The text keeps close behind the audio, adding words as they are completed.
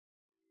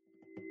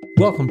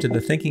Welcome to the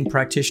Thinking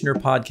Practitioner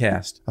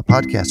Podcast, a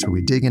podcast where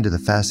we dig into the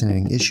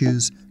fascinating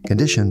issues,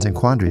 conditions, and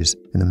quandaries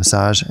in the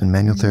massage and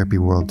manual therapy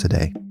world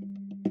today.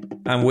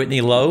 I'm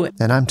Whitney Lowe.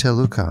 And I'm Till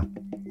Luca.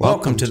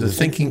 Welcome to the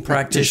Thinking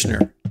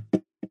Practitioner.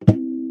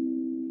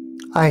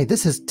 Hi,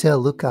 this is Till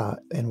Luca,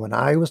 and when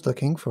I was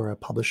looking for a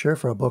publisher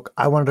for a book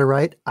I wanted to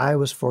write, I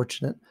was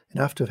fortunate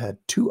enough to have had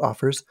two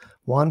offers,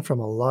 one from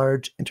a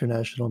large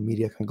international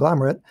media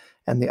conglomerate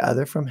and the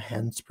other from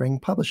Handspring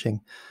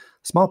Publishing,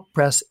 a small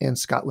press in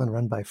Scotland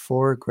run by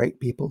four great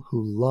people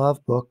who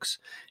love books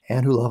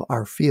and who love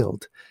our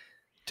field.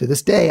 To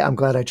this day, I'm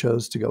glad I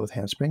chose to go with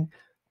Handspring,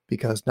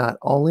 because not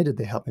only did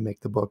they help me make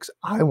the books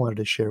I wanted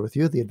to share with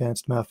you, the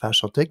Advanced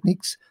Myofascial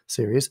Techniques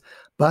series,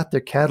 but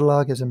their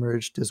catalog has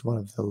emerged as one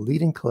of the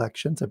leading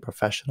collections of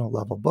professional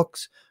level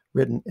books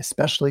written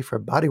especially for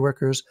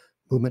bodyworkers,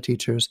 movement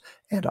teachers,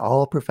 and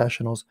all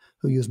professionals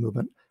who use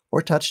movement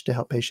or touch to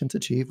help patients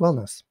achieve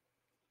wellness.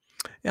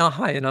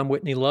 Hi, and I'm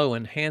Whitney Lowe,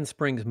 and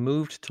Handspring's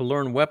Moved to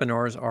Learn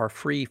webinars are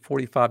free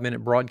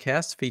 45-minute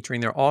broadcasts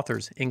featuring their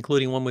authors,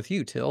 including one with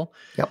you, Till.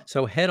 Yep.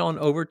 So head on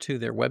over to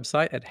their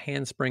website at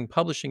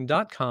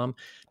handspringpublishing.com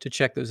to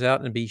check those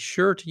out, and be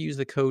sure to use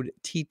the code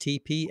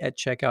TTP at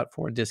checkout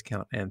for a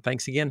discount. And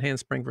thanks again,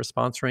 Handspring, for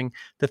sponsoring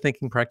the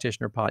Thinking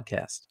Practitioner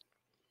podcast.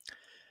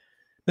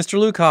 Mr.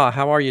 Luca,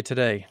 how are you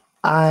today?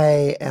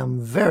 I am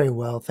very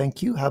well,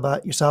 thank you. How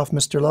about yourself,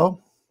 Mr.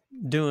 Lowe?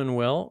 Doing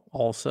well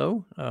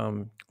also.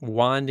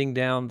 Winding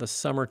down the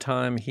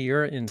summertime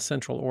here in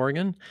Central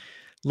Oregon.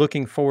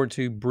 Looking forward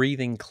to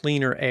breathing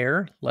cleaner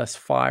air, less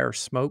fire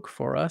smoke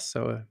for us.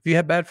 So have you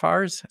had bad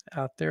fires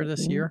out there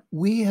this year?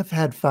 We have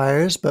had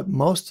fires, but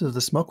most of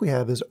the smoke we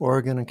have is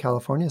Oregon and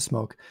California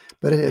smoke.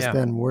 But it has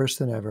been worse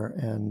than ever.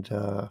 And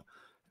in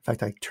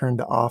fact, I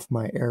turned off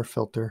my air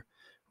filter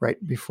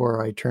right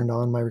before I turned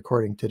on my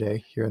recording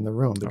today here in the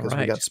room because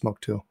we got smoke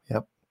too.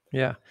 Yep.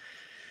 Yeah.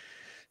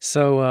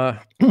 So,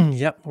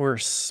 yep, we're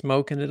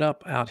smoking it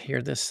up out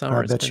here this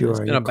summer. I bet you are. It's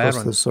been a bad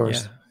one. To the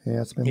source. Yeah,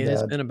 it's been bad. It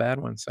has been a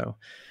bad one. So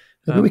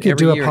maybe we could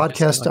do a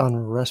podcast on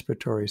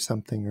respiratory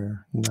something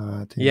or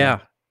not. Yeah.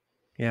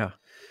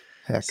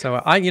 Heck. So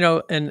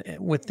and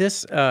with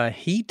this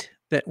heat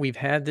that we've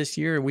had this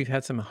year, we've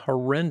had some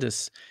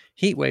horrendous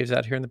heat waves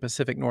out here in the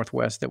Pacific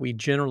Northwest that we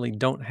generally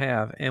don't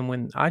have. And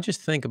when I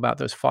just think about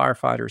those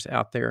firefighters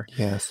out there,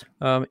 yes,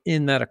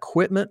 in that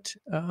equipment,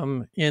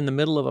 in the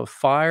middle of a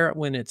fire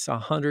when it's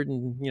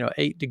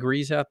 108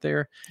 degrees out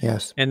there,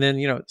 yes, and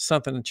then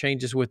something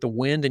changes with the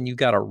wind and you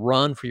got to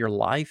run for your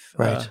life.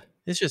 Right.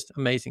 It's just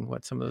amazing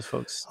what some of those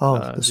folks.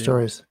 The do.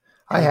 Stories.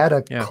 I had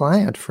a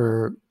client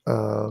for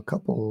a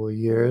couple of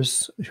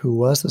years who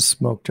was a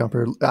smoke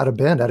jumper out of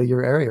Bend, out of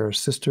your area, or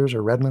Sisters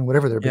or Redmond,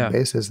 whatever their big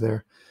base is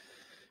there.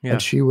 Yeah.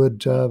 And she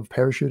would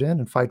parachute in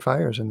and fight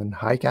fires and then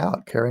hike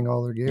out carrying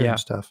all her gear and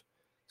stuff.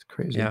 It's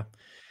crazy. Yeah.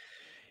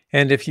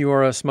 And if you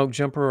are a smoke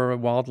jumper or a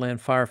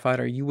wildland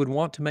firefighter, you would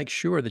want to make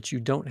sure that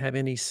you don't have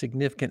any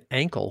significant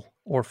ankle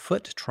or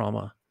foot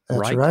trauma.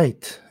 That's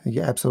right.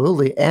 Yeah,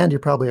 absolutely. And you're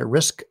probably at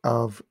risk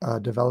of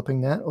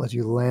developing that as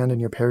you land in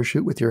your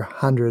parachute with your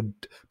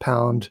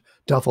 100-pound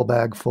duffel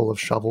bag full of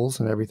shovels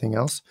and everything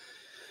else.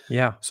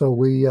 Yeah. So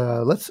what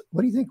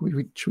do you think?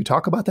 Should we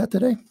talk about that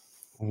today?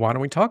 Why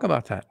don't we talk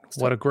about that?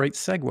 What a great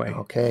segue.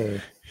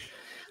 Okay.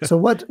 So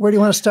where do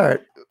you want to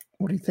start?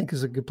 What do you think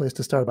is a good place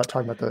to start about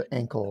talking about the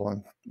ankle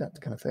and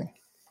that kind of thing?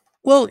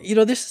 Well,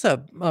 this is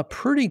a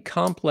pretty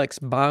complex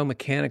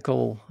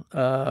biomechanical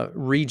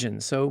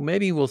region. So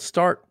maybe we'll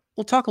talk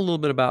a little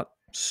bit about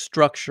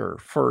structure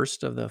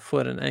first of the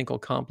foot and ankle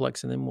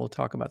complex, and then we'll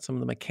talk about some of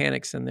the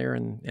mechanics in there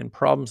and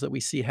problems that we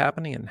see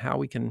happening and how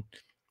we can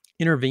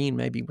intervene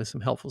maybe with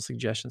some helpful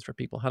suggestions for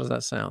people. How does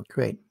that sound?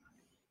 Great.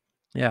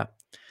 Yeah.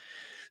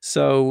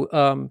 So,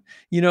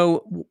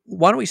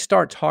 why don't we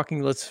start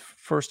talking? Let's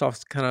first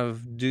off kind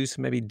of do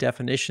some maybe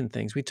definition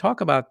things. We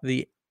talk about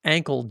the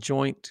ankle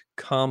joint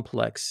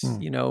complex,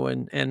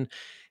 and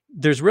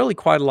there's really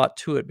quite a lot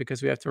to it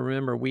because we have to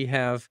remember we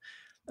have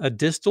a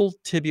distal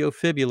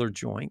tibiofibular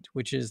joint,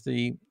 which is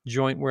the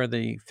joint where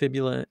the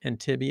fibula and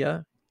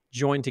tibia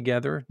join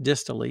together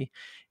distally,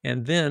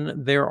 and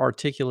then they're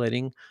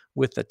articulating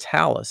with the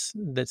talus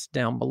that's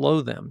down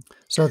below them.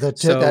 So that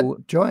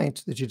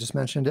joint that you just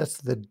mentioned,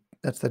 that's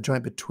the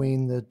joint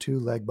between the two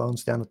leg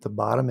bones down at the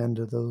bottom end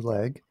of the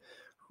leg.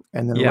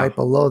 And then right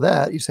below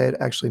that, you say it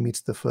actually meets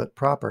the foot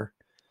proper.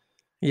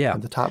 Yeah.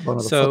 And the top bone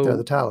of the foot there,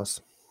 the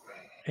talus.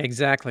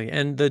 Exactly.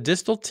 And the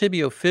distal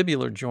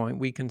tibiofibular joint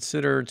we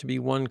consider to be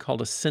one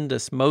called a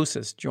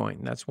syndesmosis joint.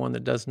 And that's one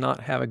that does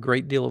not have a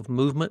great deal of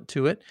movement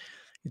to it.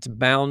 It's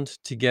bound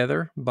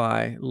together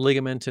by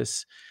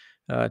ligamentous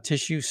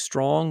tissue,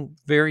 strong,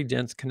 very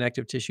dense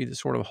connective tissue that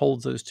sort of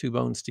holds those two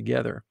bones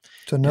together.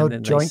 So no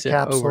joint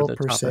capsule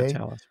per se.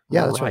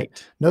 Yeah, that's right.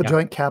 No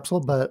joint capsule,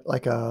 but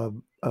like a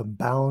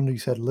bound, you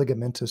said,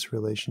 ligamentous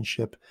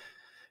relationship.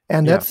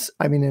 And that's,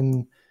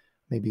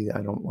 maybe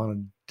I don't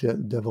want to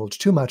divulge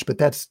too much, but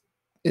that's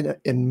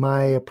in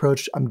my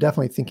approach. I'm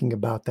definitely thinking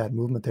about that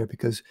movement there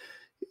because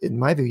in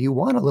my view, you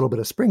want a little bit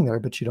of spring there,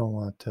 but you don't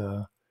want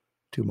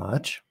too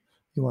much.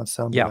 You want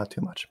some, but not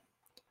too much.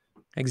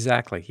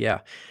 Exactly, yeah.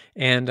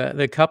 And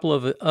the couple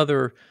of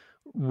other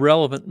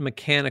relevant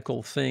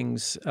mechanical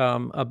things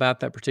about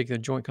that particular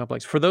joint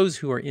complex. For those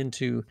who are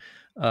into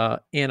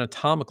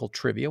anatomical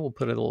trivia, we'll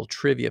put a little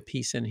trivia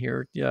piece in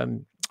here.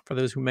 For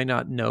those who may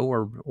not know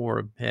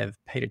or have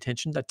paid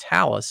attention, the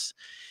talus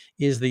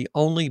is the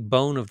only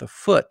bone of the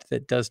foot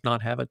that does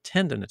not have a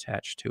tendon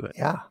attached to it.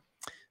 Yeah.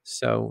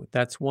 So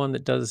that's one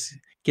that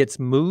gets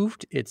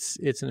moved. It's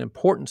an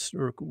important,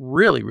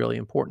 really, really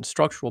important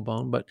structural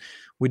bone, but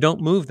we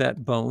don't move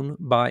that bone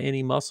by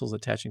any muscles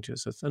attaching to it.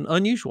 So it's an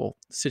unusual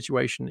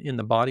situation in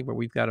the body where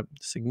we've got a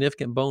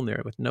significant bone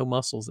there with no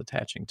muscles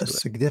attaching to A it.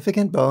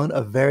 significant bone,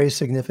 a very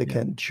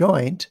significant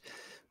joint,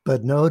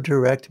 but no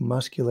direct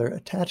muscular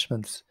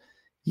attachments.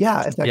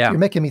 Yeah, in fact, Yeah. you're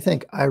making me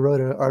think. I wrote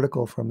an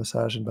article for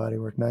Massage and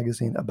Bodywork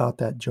magazine about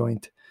that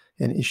joint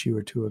an issue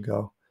or two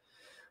ago.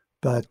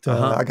 But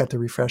I got to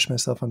refresh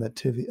myself on that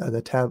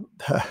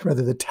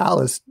the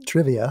talus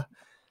trivia.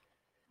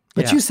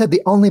 But Yeah. you said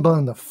the only bone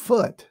in the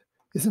foot.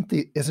 Isn't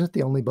it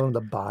the only bone in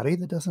the body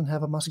that doesn't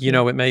have a muscular? You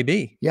know, it may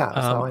be. Yeah,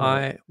 that's how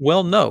I know.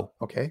 Well, no.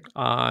 Okay.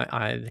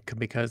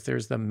 Because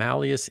there's the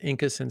malleus,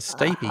 incus, and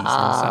stapes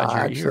inside your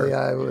Actually, ear.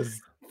 I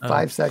was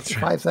That's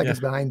 5 seconds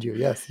yeah. behind you.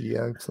 Yes,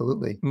 yeah,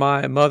 absolutely.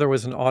 My mother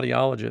was an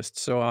audiologist,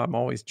 so I'm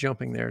always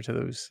jumping there to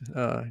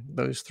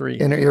those three.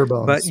 Inner ear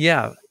But bones.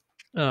 yeah,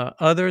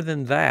 other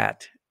than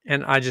that,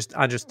 and I just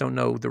don't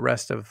know the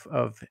rest of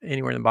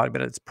anywhere in the body,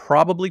 but it's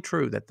probably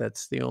true that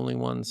that's the only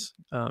ones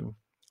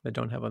that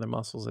don't have other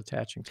muscles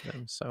attaching to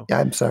them. So Yeah,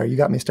 I'm sorry. You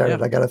got me started.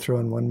 Yeah. I got to throw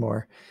in one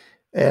more.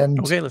 And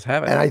okay, let's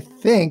have and it. I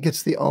think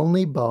it's the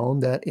only bone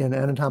that in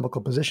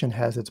anatomical position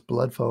has its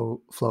blood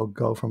flow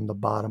go from the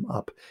bottom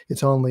up.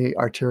 Its only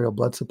arterial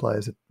blood supply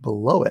is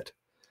below it.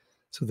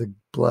 So the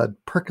blood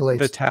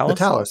percolates. The talus? The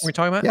talus. We're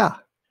talking about? Yeah.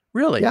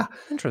 Really? Yeah.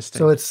 Interesting.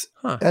 So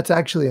Huh. that's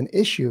actually an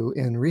issue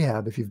in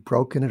rehab. If you've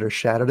broken it or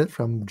shattered it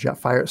from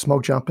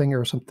smoke jumping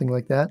or something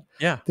like that,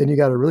 Yeah. then you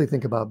got to really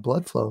think about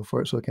blood flow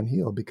for it so it can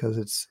heal because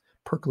it's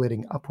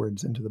percolating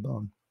upwards into the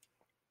bone.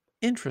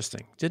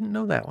 Interesting. Didn't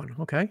know that one.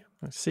 Okay.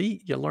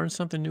 See, you learn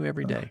something new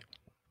every day.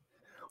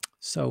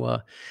 So,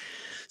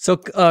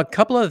 a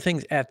couple other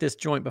things at this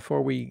joint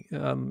before we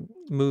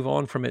move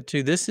on from it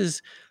too. This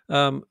is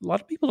a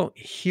lot of people don't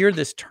hear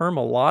this term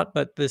a lot,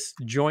 but this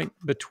joint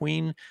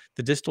between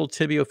the distal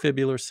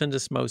tibiofibular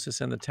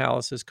syndesmosis and the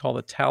talus is called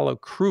the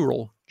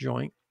talocrural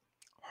joint.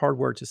 Hard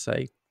word to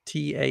say.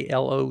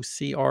 Talocrural,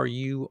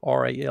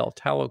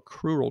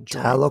 talocrural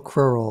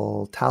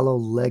joint. Tallow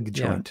leg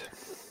joint.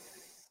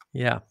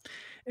 Yeah.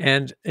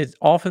 And it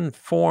often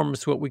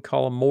forms what we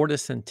call a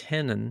mortise and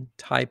tenon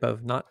type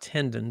of, not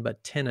tendon,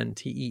 but tenon,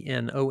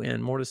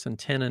 T-E-N-O-N, mortise and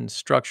tenon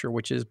structure,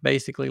 which is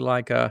basically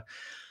like a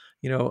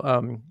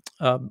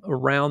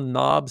round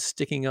knob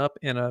sticking up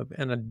and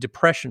a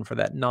depression for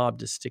that knob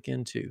to stick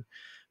into.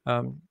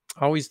 I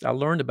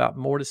learned about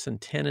mortise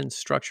and tenon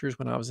structures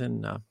when I was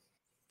in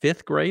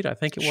 5th grade, I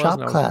think it was, Shop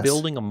and I was class.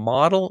 building a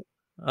model.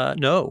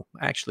 No,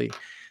 actually,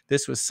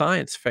 this was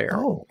science fair.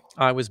 Oh.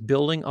 I was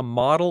building a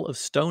model of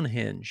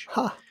Stonehenge.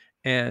 Huh.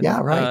 And Yeah,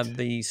 right.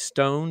 the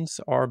stones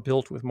are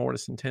built with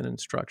mortise and tenon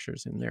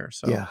structures in there.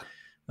 So, Yeah.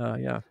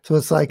 yeah, So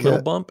it's like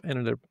little bump and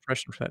a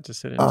depression for that to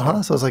sit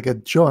into. So it's like a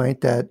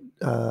joint, that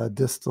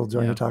distal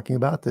joint Yeah. you're talking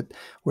about, that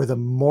where the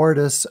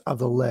mortise of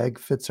the leg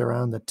fits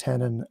around the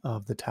tenon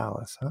of the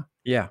talus, huh?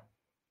 Yeah.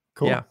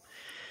 Cool. Yeah.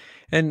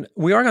 And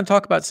we are going to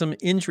talk about some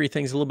injury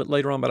things a little bit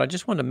later on, but I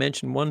just wanted to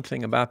mention one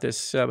thing about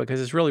this because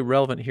it's really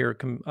relevant here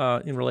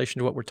in relation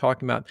to what we're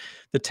talking about.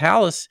 The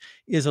talus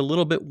is a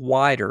little bit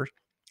wider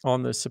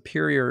on the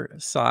superior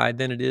side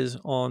than it is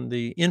on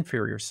the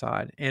inferior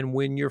side. And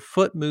when your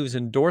foot moves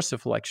in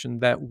dorsiflexion,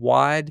 that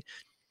wide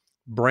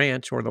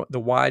branch or the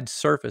wide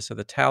surface of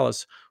the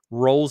talus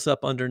rolls up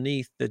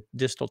underneath the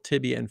distal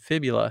tibia and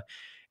fibula.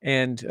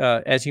 And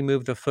as you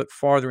move the foot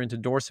farther into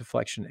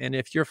dorsiflexion, and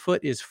if your foot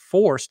is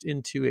forced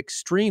into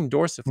extreme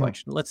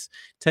dorsiflexion, let's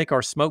take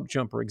our smoke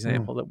jumper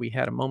example that we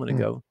had a moment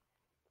ago.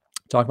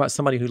 Talk about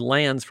somebody who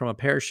lands from a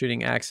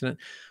parachuting accident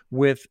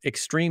with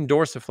extreme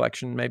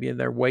dorsiflexion. Maybe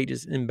their weight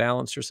is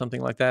imbalanced or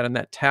something like that, and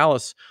that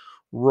talus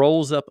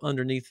rolls up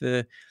underneath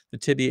the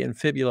tibia and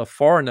fibula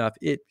far enough,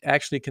 it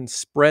actually can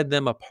spread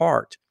them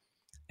apart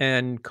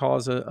and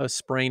cause a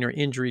sprain or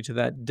injury to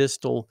that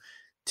distal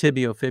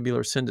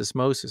tibiofibular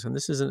syndesmosis. And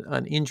this is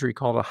an injury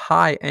called a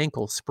high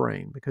ankle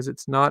sprain because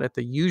it's not at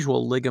the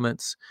usual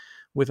ligaments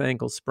with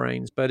ankle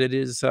sprains, but it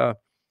is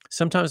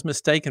sometimes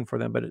mistaken for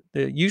them. But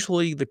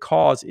usually the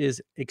cause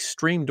is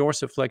extreme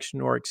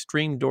dorsiflexion or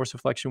extreme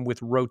dorsiflexion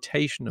with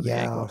rotation of the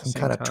ankle. Yeah,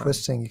 some kind of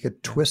twisting. You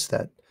could twist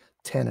that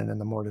tenon in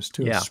the mortise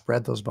too, and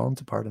spread those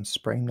bones apart and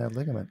sprain that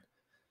ligament,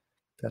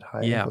 that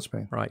high ankle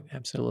sprain. Right,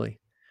 absolutely.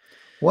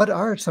 What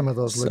are some of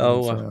those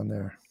ligaments around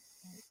there?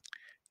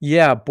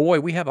 Yeah,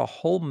 boy, we have a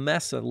whole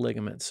mess of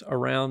ligaments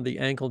around the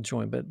ankle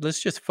joint, but let's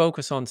just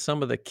focus on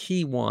some of the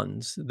key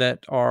ones that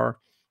are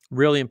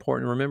really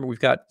important. Remember, we've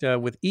got,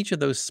 with each of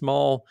those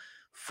small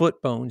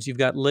foot bones, you've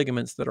got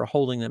ligaments that are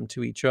holding them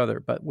to each other,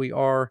 but we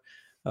are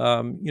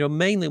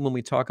Mainly when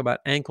we talk about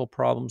ankle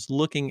problems,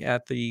 looking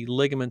at the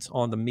ligaments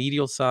on the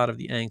medial side of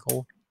the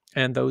ankle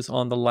and those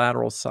on the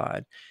lateral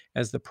side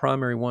as the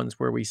primary ones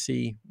where we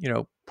see,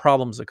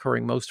 problems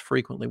occurring most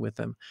frequently with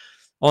them.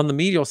 On the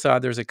medial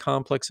side, there's a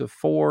complex of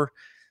 4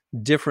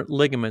 different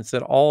ligaments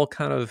that all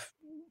kind of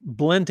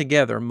blend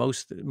together.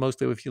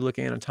 Mostly, if you look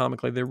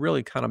anatomically, they're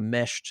really kind of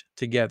meshed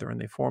together and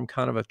they form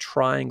kind of a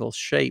triangle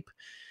shape.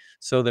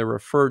 So they're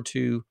referred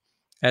to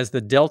as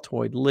the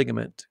deltoid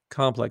ligament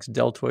complex.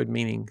 Deltoid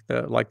meaning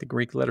like the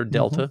Greek letter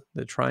delta,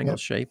 the triangle Yep.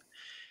 shape.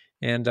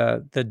 And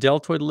the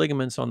deltoid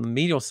ligaments on the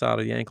medial side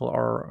of the ankle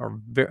are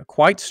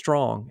quite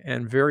strong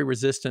and very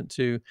resistant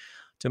to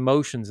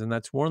motions. And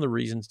that's one of the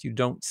reasons you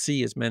don't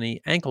see as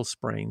many ankle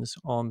sprains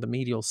on the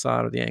medial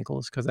side of the ankle,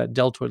 is because that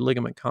deltoid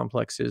ligament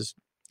complex is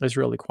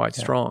really quite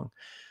Yeah. strong.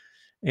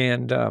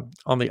 And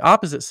on the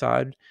opposite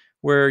side,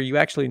 where you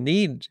actually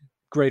need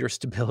greater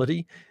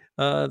stability,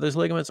 those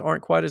ligaments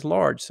aren't quite as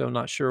large. So I'm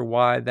not sure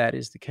why that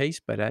is the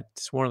case, but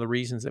that's one of the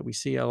reasons that we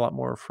see a lot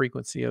more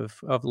frequency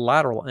of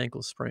lateral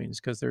ankle sprains,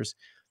 because there's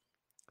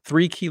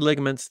 3 key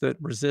ligaments that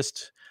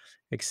resist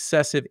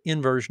excessive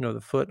inversion of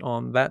the foot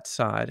on that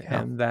side,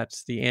 Yeah. and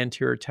that's the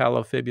anterior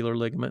talofibular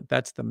ligament.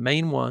 That's the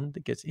main one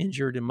that gets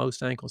injured in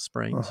most ankle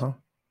sprains.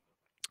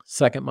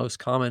 Second most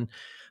common,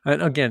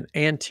 and again,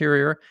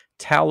 anterior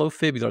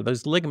talofibular.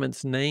 Those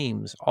ligaments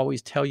names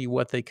always tell you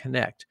what they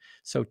connect.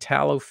 So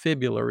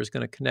talofibular is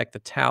going to connect the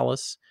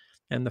talus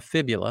and the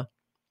fibula,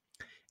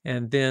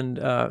 and then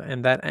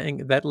and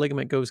that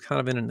ligament goes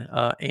kind of in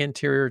an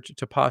anterior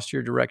to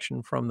posterior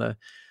direction from the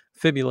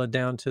fibula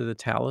down to the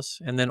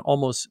talus, and then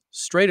almost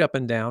straight up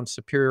and down,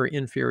 superior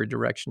inferior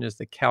direction, is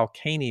the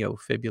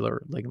calcaneofibular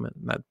ligament,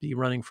 and that'd be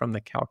running from the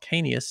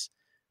calcaneus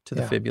to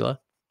the Yeah. fibula,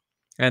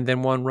 and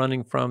then one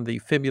running from the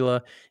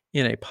fibula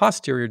in a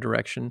posterior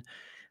direction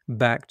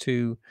back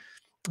to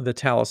the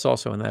talus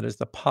also, and that is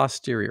the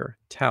posterior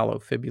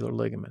talofibular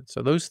ligament.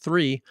 So those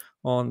 3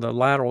 on the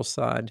lateral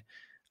side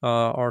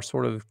are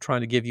sort of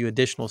trying to give you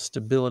additional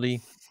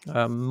stability,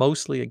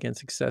 mostly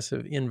against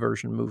excessive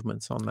inversion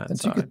movements on that And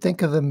so you side. could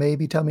think of them,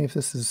 maybe tell me if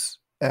this is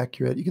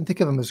accurate. You can think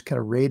of them as kind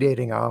of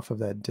radiating off of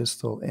that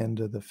distal end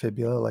of the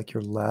fibula, like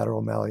your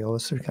lateral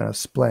malleolus. They're kind of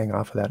splaying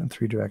off of that in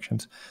 3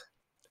 directions.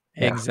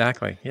 Yeah,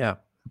 Exactly. Yeah.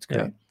 that's Yeah.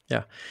 great.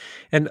 Yeah.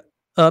 And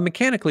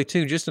mechanically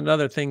too, just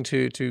another thing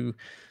to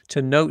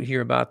note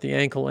here about the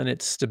ankle and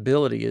its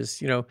stability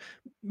is,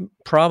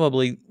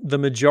 probably the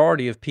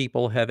majority of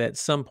people have at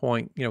some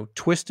point,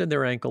 twisted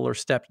their ankle or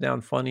stepped down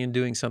funny and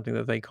doing something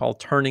that they call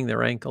turning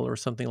their ankle or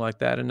something like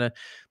that. And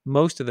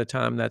most of the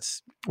time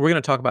we're going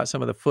to talk about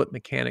some of the foot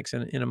mechanics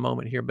in a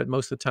moment here, but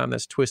most of the time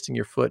that's twisting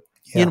your foot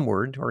Yeah.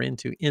 inward or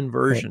into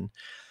inversion.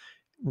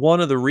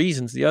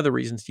 The other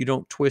reasons you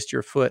don't twist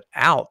your foot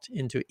out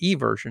into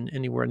eversion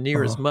anywhere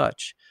near as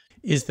much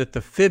is that the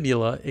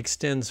fibula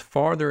extends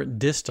farther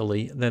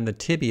distally than the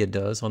tibia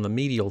does on the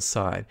medial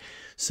side.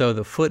 So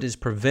the foot is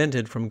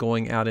prevented from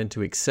going out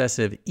into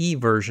excessive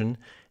eversion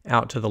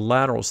out to the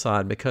lateral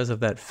side because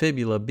of that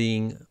fibula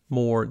being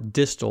more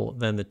distal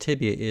than the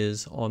tibia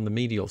is on the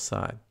medial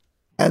side.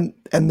 And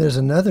there's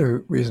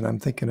another reason I'm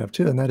thinking of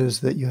too, and that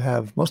is that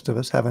most of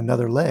us have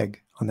another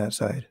leg on that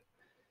side.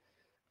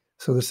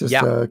 So this is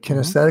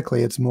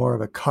kinesthetically, it's more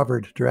of a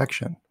covered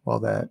direction,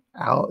 while that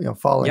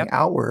falling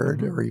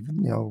outward or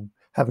even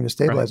having to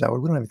stabilize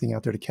outward, we don't have anything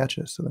out there to catch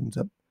us, so it ends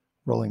up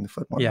rolling the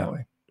foot more that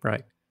way.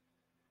 Right.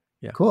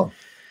 Yeah. Cool.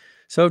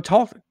 So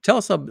tell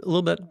us a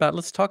little bit about.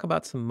 Let's talk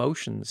about some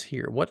motions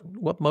here.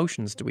 What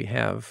motions do we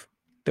have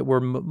that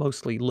we're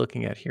mostly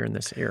looking at here in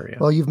this area?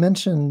 Well, you've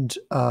mentioned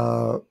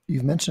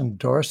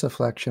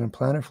dorsiflexion and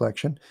plantar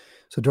flexion.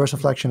 So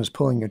dorsiflexion is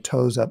pulling your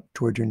toes up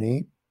toward your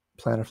knee.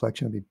 Plantar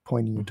flexion would be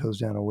pointing your toes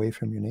down away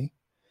from your knee.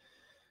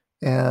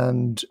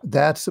 And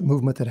that's a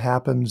movement that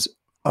happens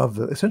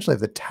essentially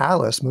of the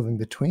talus moving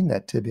between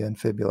that tibia and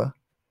fibula.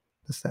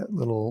 That's that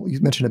little,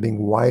 you mentioned it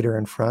being wider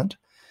in front.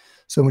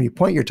 So when you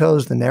point your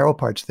toes, the narrow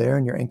part's there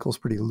and your ankle's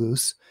pretty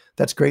loose.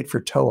 That's great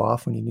for toe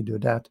off when you need to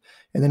adapt.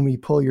 And then when you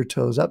pull your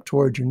toes up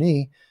towards your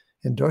knee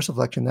in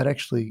dorsiflexion, that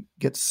actually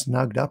gets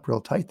snugged up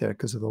real tight there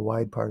because of the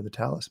wide part of the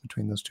talus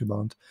between those 2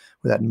 bones,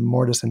 where that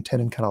mortise and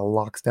tenon kind of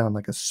locks down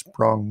like a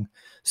sprung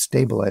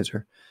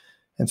stabilizer.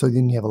 And so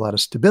then you have a lot of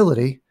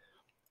stability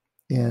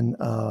in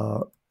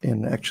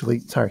actually,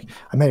 sorry,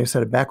 I might have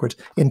said it backwards,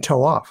 in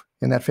toe off.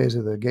 In that phase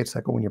of the gait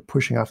cycle, when you're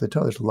pushing off the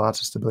toe, there's lots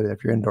of stability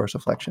if you're in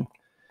dorsiflexion.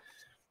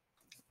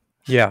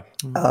 Yeah.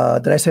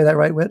 Did I say that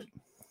right, Whit?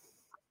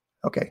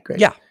 Okay, great.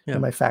 Yeah. You're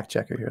my fact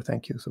checker here.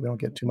 Thank you. So we don't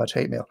get too much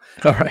hate mail.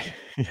 All right.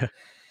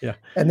 Yeah.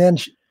 And then,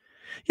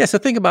 so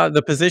think about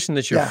the position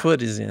that your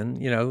foot is in,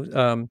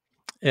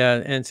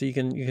 and so you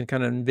can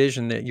kind of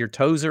envision that your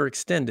toes are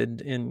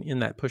extended in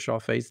that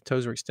push-off phase. The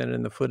toes are extended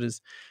and the foot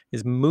is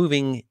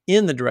moving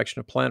in the direction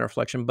of plantar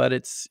flexion, but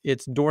it's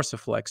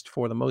dorsiflexed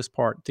for the most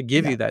part to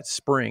give you that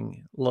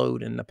spring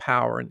load and the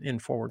power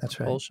and forward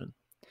propulsion. Right.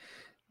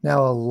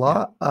 Now,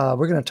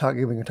 we're going to talk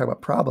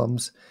about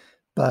problems,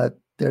 but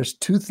there's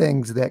 2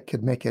 things that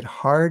could make it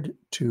hard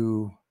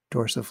to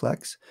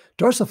dorsiflex.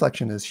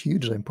 Dorsiflexion is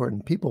hugely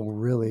important. People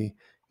really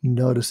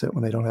notice it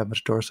when they don't have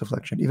much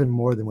dorsiflexion, even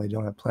more than when they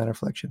don't have plantar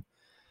flexion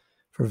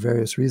for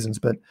various reasons.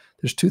 But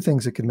there's two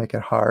things that can make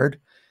it hard.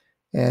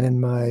 And in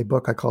my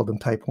book, I called them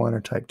type 1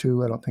 or type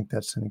 2. I don't think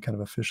that's any kind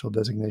of official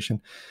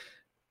designation.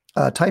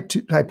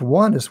 Type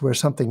 1 is where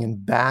something in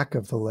back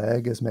of the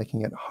leg is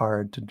making it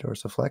hard to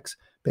dorsiflex.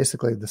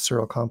 Basically, the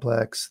sural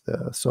complex,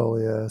 the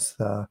soleus,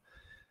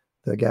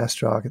 the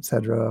gastroc,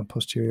 etc.,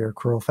 posterior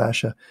crural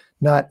fascia,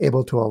 not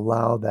able to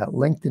allow that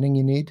lengthening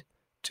you need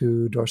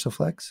to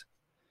dorsiflex.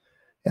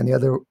 And the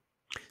other...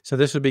 So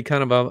this would be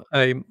kind of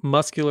a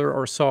muscular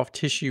or soft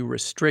tissue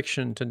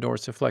restriction to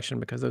dorsiflexion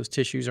because those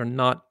tissues are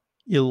not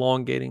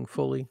elongating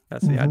fully.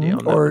 That's the idea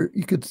on that. Or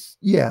you could,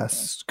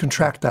 yes,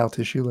 contractile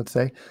tissue, let's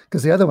say,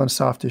 because the other one's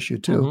soft tissue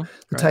too.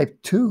 The type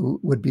 2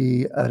 would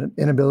be an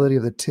inability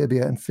of the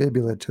tibia and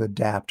fibula to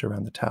adapt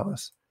around the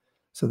talus.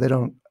 So they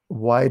don't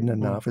widen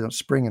enough, they don't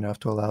spring enough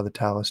to allow the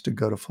talus to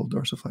go to full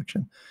dorsiflexion.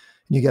 And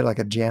you get like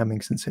a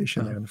jamming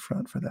sensation there in the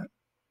front for that.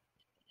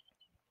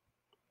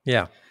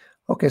 Yeah.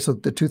 Okay, so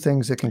the two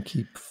things that can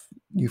keep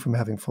you from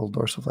having full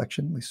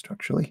dorsiflexion, at least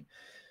structurally.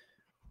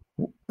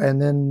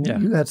 And then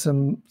you had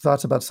some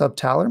thoughts about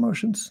subtalar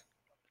motions?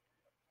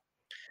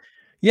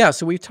 Yeah,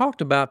 so we've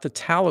talked about the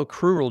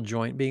talocrural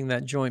joint being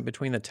that joint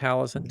between the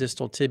talus and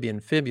distal tibia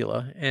and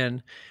fibula.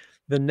 And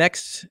the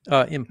next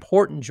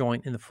important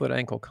joint in the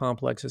foot-ankle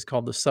complex is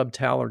called the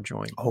subtalar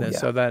joint.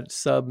 So that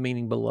sub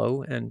meaning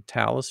below and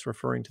talus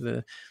referring to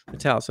the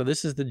talus. So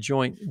this is the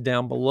joint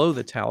down below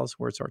the talus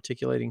where it's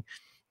articulating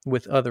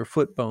with other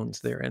foot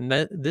bones there. And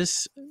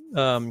this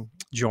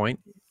joint,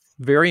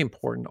 very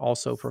important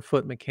also for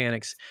foot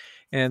mechanics.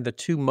 And the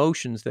two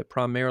motions that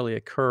primarily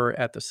occur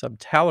at the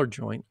subtalar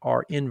joint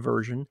are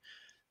inversion,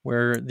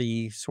 where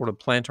the sort of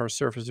plantar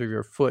surface of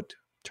your foot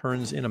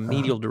turns in a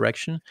medial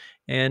direction,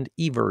 and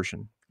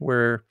eversion,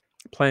 where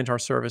plantar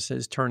surface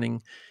is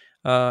turning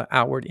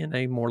outward in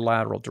a more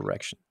lateral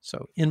direction.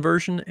 So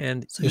inversion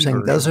and so you're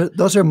saying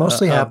those are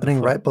mostly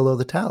happening right below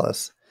the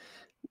talus.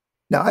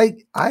 Now, I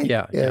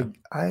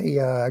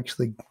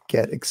actually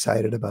get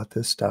excited about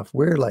this stuff.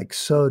 We're like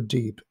so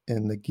deep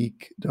in the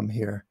geekdom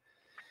here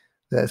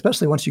that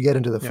especially once you get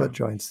into the foot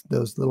joints,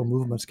 those little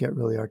movements get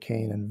really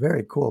arcane and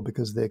very cool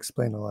because they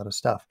explain a lot of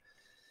stuff.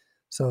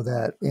 So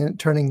that in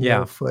turning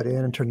the foot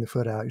in and turning the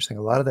foot out, you're saying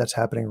a lot of that's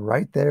happening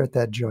right there at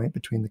that joint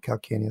between the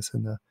calcaneus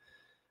and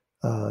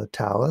the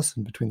talus,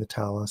 and between the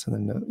talus and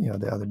then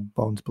the other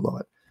bones below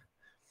it.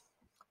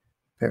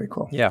 Very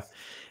cool. Yeah.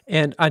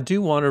 And I do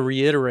want to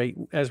reiterate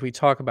as we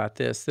talk about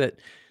this that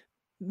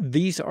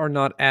these are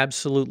not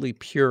absolutely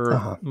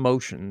pure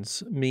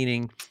motions,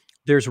 meaning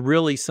there's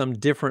really some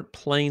different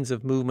planes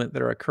of movement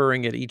that are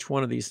occurring at each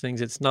one of these things.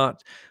 It's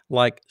not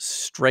like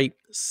straight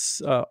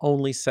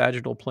only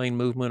sagittal plane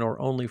movement or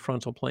only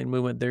frontal plane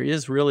movement. There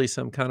is really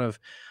some kind of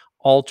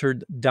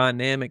altered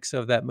dynamics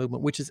of that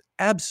movement, which is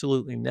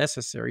absolutely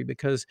necessary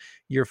because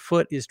your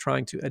foot is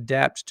trying to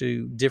adapt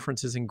to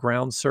differences in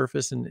ground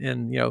surface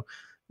and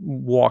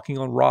walking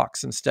on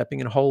rocks and stepping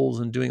in holes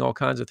and doing all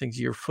kinds of things.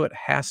 Your foot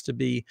has to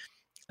be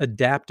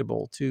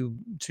adaptable to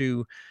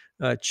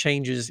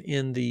changes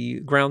in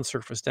the ground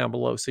surface down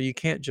below. So you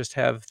can't just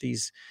have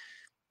these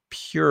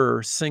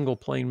pure single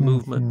plane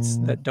movements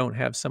that don't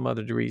have some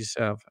other degrees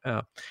of,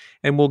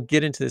 and we'll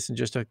get into this in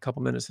just a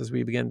couple minutes as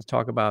we begin to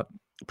talk about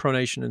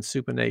pronation and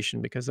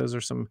supination, because those are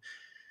some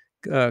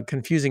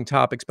confusing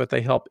topics, but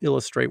they help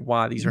illustrate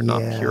why these are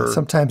not pure.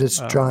 Sometimes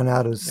it's drawn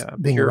out as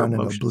being run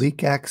an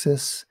oblique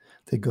axis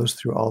that goes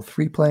through all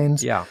three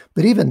planes. Yeah.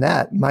 But even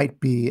that might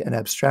be an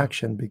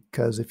abstraction,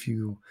 because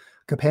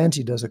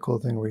Capangi does a cool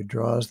thing where he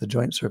draws the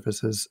joint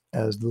surfaces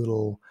as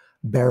little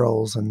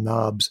barrels and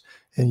knobs,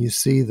 and you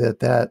see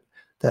that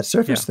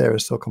surface there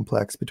is so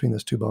complex between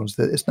those two bones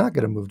that it's not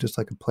going to move just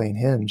like a plain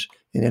hinge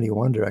in any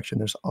one direction.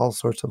 There's all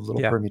sorts of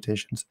little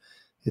permutations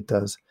it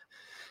does.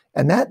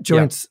 And that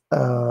joint's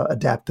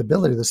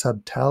adaptability, the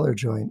subtalar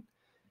joint,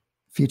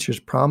 features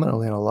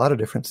prominently in a lot of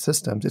different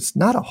systems. It's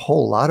not a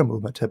whole lot of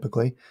movement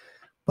typically,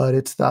 but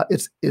it's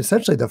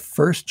essentially the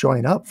first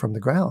joint up from the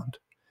ground.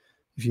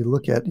 If you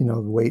look at,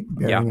 the weight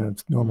bearing in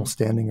its normal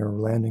standing or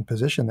landing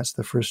position, that's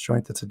the first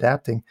joint that's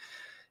adapting.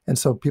 And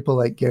so people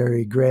like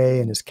Gary Gray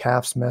and his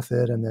CAFS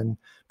method, and then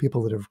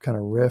people that have kind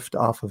of riffed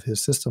off of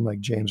his system like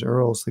James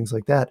Earls, things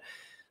like that,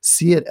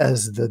 see it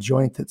as the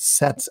joint that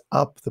sets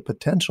up the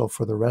potential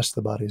for the rest of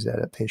the body's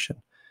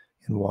adaptation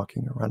in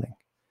walking or running.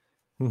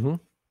 Mm-hmm.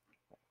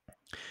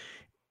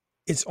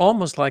 It's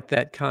almost like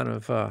that kind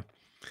of,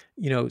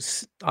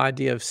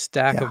 idea of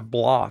stack of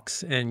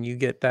blocks, and you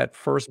get that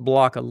first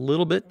block a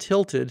little bit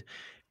tilted,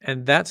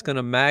 and that's going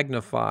to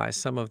magnify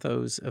some of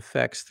those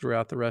effects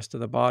throughout the rest of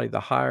the body. The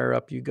higher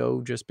up you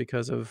go, just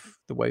because of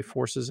the way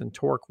forces and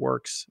torque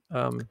works,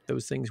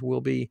 those things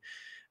will be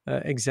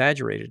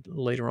exaggerated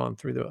later on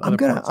through the other I'm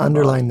going to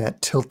underline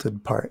that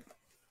tilted part,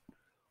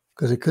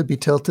 because it could be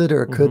tilted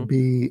or it could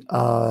be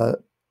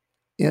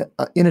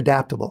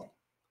inadaptable.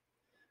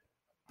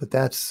 But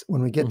that's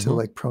when we get to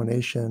like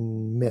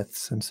pronation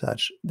myths and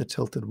such, the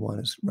tilted one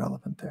is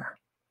relevant there.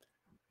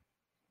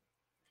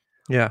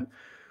 Yeah.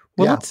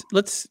 Well, Yeah.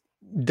 let's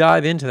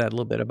dive into that a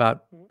little bit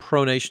about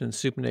pronation and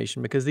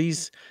supination, because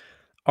these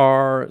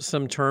are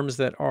some terms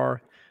that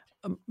are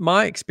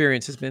my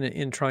experience has been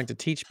in trying to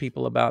teach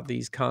people about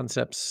these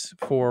concepts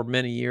for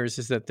many years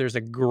is that there's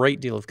a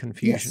great deal of Yes.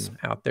 confusion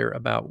out there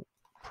about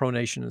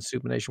pronation and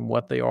supination,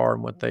 what they are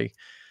and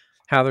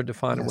how they're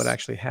defined and what Yes.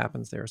 actually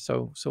happens there.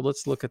 So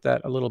let's look at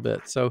that a little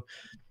bit. So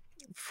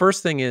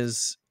first thing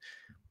is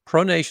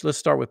pronation. Let's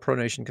start with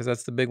pronation because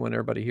that's the big one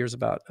everybody hears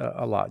about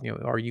a lot.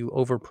 Are you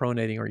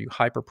overpronating? Are you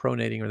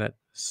hyperpronating? Or that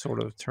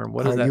sort of term.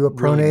 What does Are that you a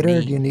really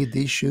pronator? Do you mean? need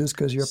these shoes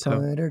because you're a So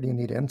pronator? Do you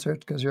need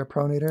inserts because you're a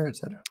pronator,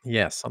 etc.?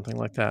 yes, something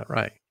like that,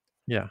 right?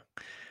 Yeah.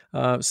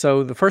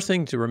 So the first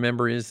thing to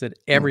remember is that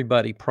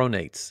everybody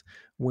pronates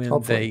when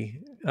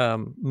Hopefully. they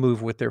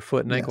move with their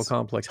foot and ankle Yes.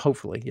 complex.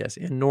 Hopefully, yes.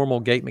 In normal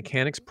gait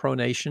mechanics,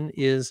 pronation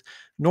is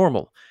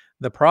normal.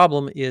 The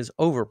problem is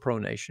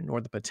overpronation,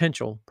 or the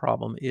potential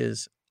problem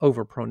is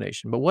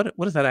overpronation. But what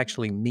does that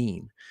actually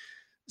mean?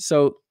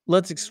 So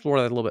let's explore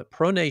that a little bit.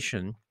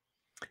 Pronation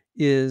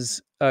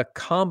is a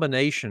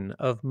combination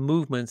of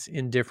movements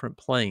in different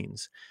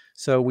planes.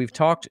 So we've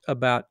talked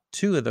about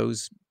two of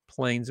those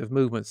planes of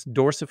movements.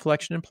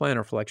 Dorsiflexion and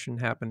plantar flexion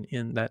happen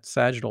in that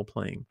sagittal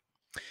plane.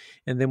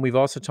 And then we've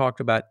also talked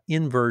about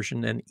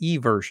inversion and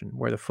eversion,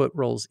 where the foot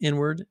rolls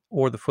inward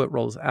or the foot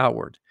rolls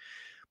outward.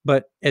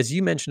 But as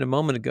you mentioned a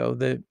moment ago,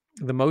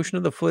 the motion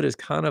of the foot is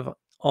kind of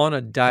on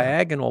a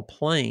diagonal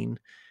plane,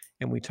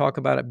 and we talk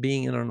about it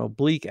being in an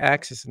oblique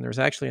axis. And there's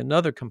actually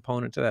another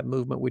component to that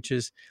movement, which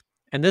is,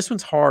 and this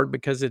one's hard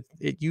because it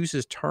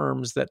uses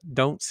terms that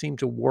don't seem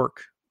to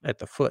work at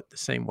the foot the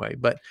same way.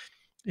 But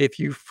if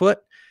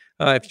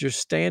if you're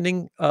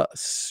standing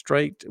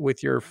straight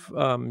with your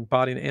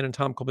body in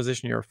anatomical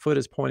position, your foot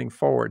is pointing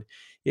forward.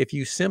 If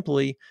you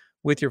simply,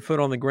 with your foot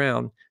on the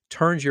ground,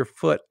 turns your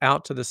foot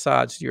out to the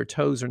side, so your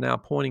toes are now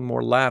pointing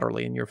more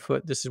laterally, and your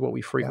foot, this is what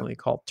we frequently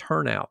call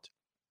turnout.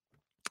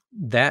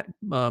 That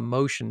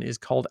motion is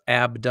called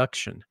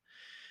abduction.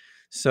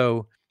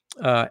 So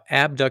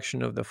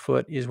abduction of the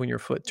foot is when your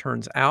foot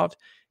turns out.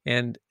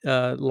 And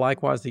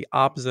likewise, the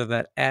opposite of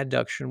that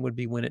adduction would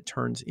be when it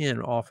turns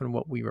in, often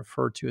what we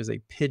refer to as a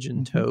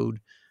pigeon-toed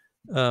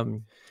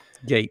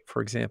gait,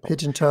 for example.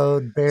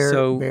 Pigeon-toed,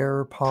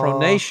 bear paw.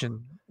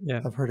 Pronation.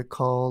 Yeah. I've heard it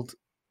called.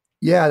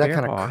 Yeah, that Bear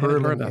kind paw. I of haven't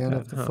heard curling about in that,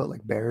 of the huh. foot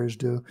like bears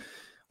do.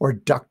 Or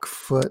duck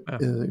foot,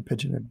 Oh.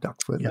 pigeon or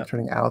duck foot, Yeah. like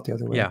turning out the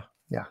other way. Yeah.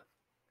 Yeah.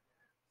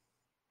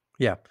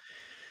 Yeah.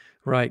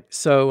 Right.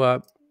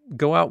 So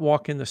go out,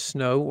 walk in the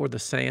snow or the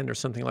sand or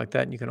something like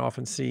that, and you can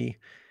often see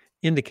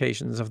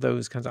indications of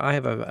those kinds. I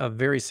have a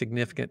very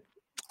significant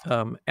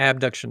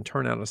abduction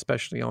turnout,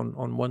 especially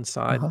on one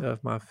side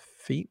of my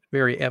feet,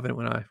 very evident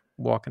when I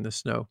walk in the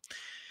snow.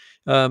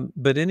 But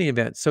in any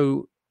event,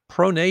 so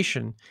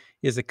pronation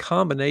is a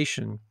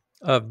combination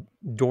of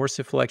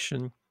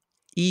dorsiflexion,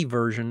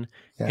 eversion,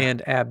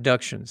 and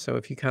abduction. So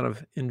if you kind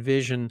of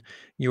envision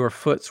your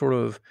foot sort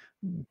of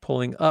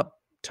pulling up,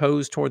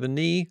 toes toward the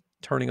knee,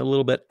 turning a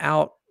little bit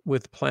out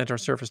with plantar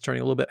surface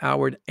turning a little bit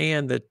outward,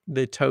 and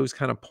the toes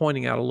kind of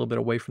pointing out a little bit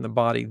away from the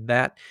body,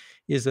 that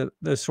is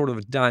the sort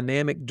of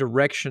dynamic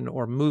direction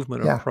or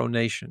movement of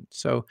pronation.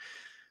 So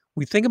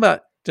we think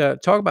about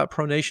talk about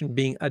pronation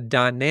being a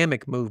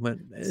dynamic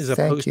movement as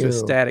opposed to a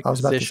static position. I was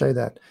about to say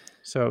that.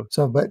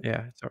 But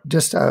yeah,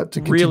 just to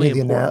continue really the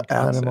important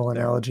animal concept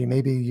there. analogy,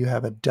 maybe you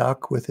have a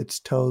duck with its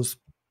toes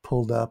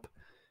pulled up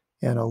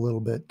and a little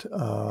bit.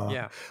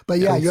 But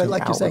yeah, you're like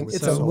you're outward saying, with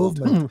it's the a soles.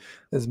 movement.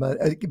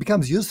 It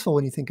becomes useful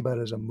when you think about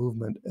it as a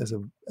movement, as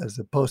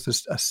opposed to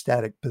a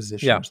static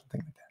position or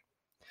something like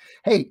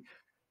that. Hey,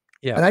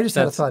 yeah, and I just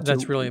had a thought.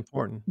 That's really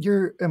important.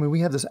 We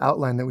have this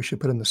outline that we should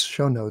put in the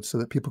show notes so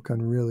that people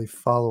can really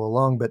follow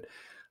along. But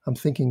I'm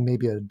thinking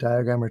maybe a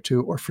diagram or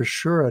two, or for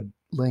sure a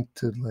link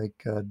to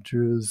like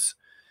Drew's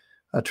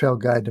Trail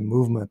Guide to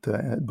Movement.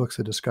 The book's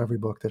a discovery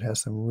book that has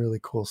some really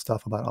cool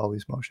stuff about all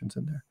these motions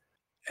in there.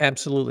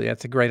 Absolutely.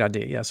 That's a great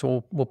idea. Yeah.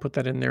 So we'll put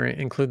that in there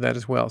and include that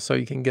as well, so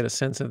you can get a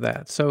sense of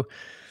that. So,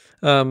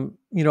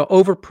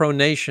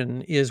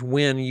 overpronation is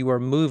when you are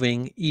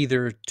moving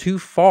either too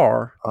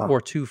far or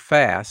too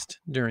fast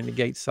during the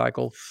gait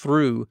cycle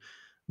through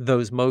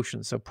those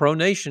motions. So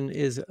pronation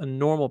is a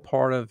normal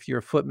part of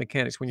your foot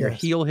mechanics. When your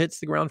heel hits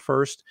the ground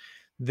first,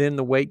 then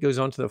the weight goes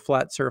onto the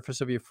flat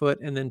surface of your foot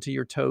and then to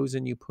your toes,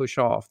 and you push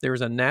off.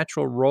 There's a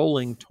natural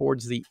rolling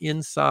towards the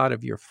inside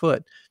of your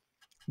foot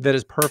that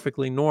is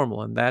perfectly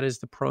normal, and that is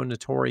the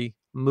pronatory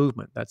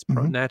movement. That's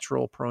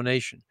natural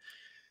pronation.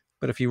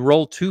 But if you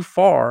roll too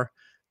far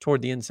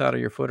toward the inside of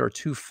your foot or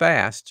too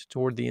fast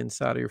toward the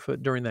inside of your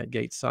foot during that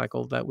gait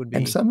cycle, that would be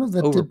And some of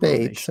the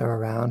debates are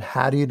around,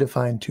 how do you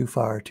define too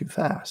far or too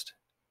fast?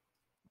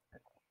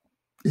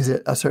 Is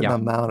it a certain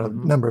amount of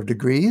number of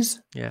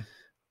degrees? Yeah.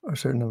 Or a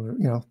certain number,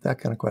 that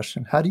kind of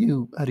question. How do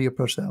you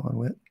approach that one,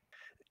 Whit?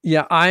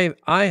 Yeah, I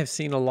have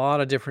seen a lot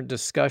of different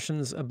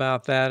discussions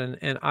about that,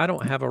 and I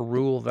don't have a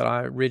rule that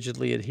I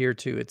rigidly adhere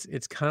to.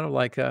 It's kind of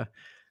like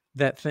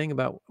that thing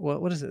about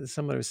what is it?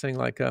 Somebody was saying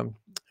like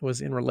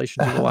was in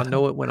relation to, well, I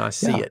know it when I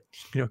see it,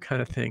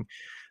 kind of thing.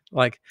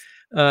 Like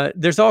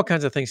there's all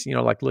kinds of things,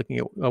 like looking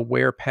at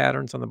wear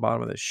patterns on the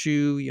bottom of the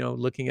shoe,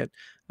 looking at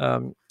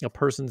a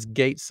person's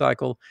gait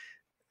cycle.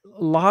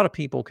 A lot of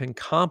people can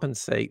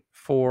compensate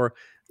for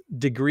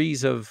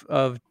degrees of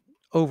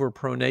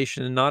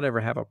overpronation and not ever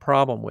have a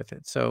problem with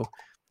it. So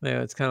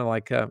it's kind of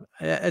like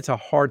it's a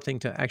hard thing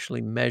to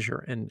actually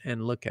measure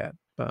and look at.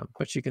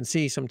 But you can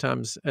see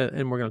sometimes,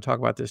 and we're going to talk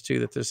about this too,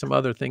 that there's some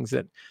other things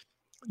that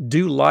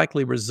do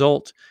likely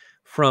result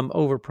from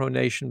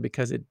overpronation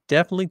because it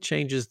definitely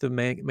changes the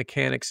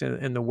mechanics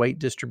and the weight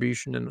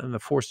distribution and the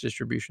force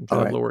distribution to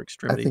the lower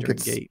extremity during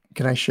gait.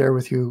 Can I share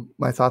with you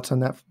my thoughts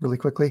on that really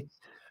quickly?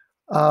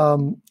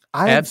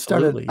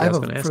 Absolutely. I was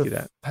going to ask you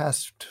that. For the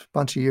past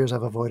bunch of years,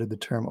 I've avoided the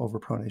term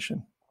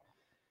overpronation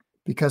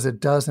because it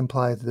does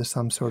imply that there's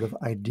some sort of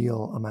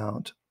ideal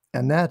amount,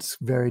 and that's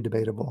very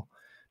debatable.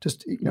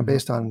 Just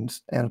based on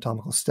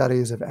anatomical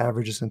studies of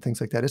averages and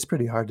things like that, it's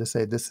pretty hard to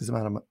say this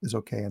amount is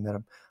okay and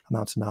that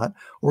amount's not,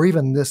 or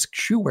even this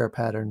shoe wear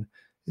pattern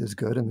is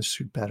good and this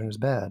shoe pattern is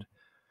bad,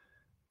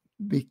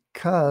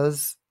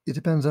 because it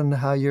depends on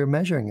how you're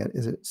measuring it.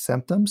 Is it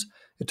symptoms?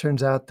 It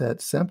turns out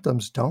that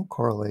symptoms don't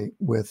correlate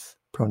with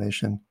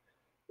pronation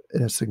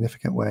in a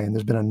significant way, and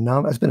it's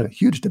been a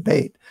huge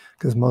debate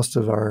because most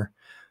of our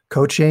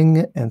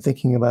coaching and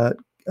thinking about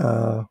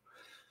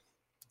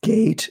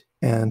gait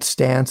and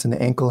stance and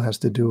ankle has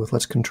to do with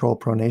let's control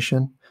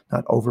pronation,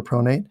 not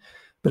overpronate.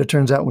 But it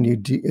turns out when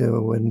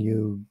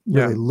you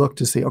really look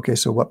to see, okay,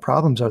 so what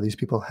problems are these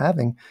people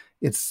having?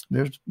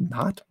 There's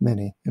not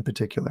many in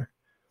particular.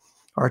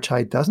 Arch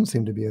height doesn't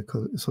seem to be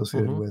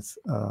associated with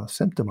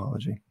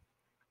symptomology.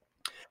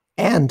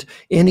 And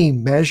any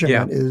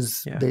measurement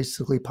is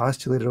basically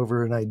postulated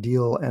over an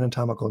ideal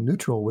anatomical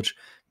neutral, which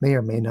may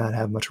or may not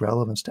have much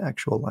relevance to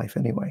actual life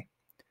anyway.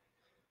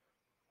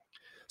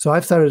 So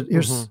I've started,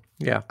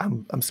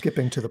 I'm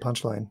skipping to the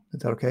punchline. Is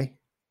that okay?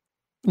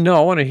 No,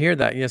 I want to hear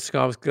that. Yes,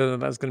 that was going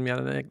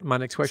to be my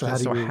next question.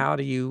 So how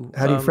do you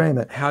frame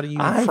it? How do you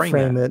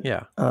frame it?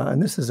 Yeah.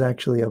 And this is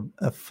actually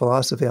a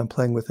philosophy I'm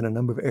playing with in a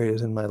number of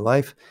areas in my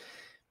life.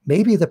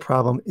 Maybe the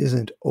problem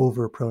isn't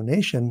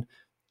overpronation.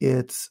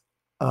 It's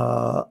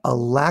a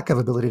lack of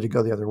ability to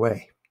go the other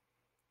way.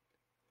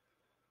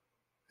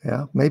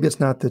 Yeah. Maybe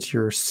it's not that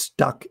you're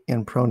stuck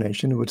in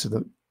pronation, which is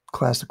the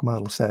classic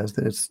model says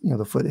that it's,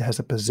 the foot has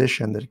a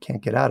position that it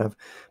can't get out of.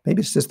 Maybe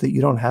it's just that you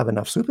don't have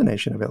enough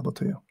supination available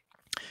to you.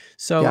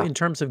 So in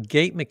terms of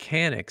gait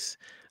mechanics,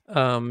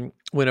 when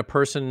a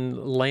person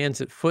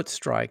lands at foot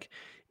strike,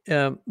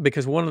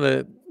 because one of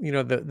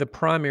the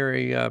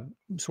primary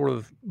sort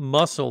of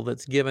muscle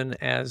that's given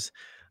as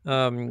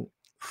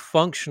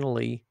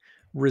functionally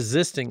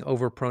resisting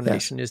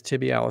overpronation is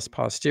tibialis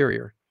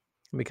posterior.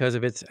 Because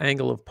of its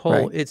angle of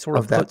pull, it sort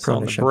of puts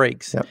on the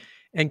brakes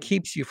and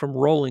keeps you from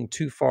rolling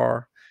too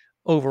far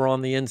over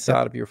on the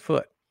inside of your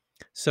foot.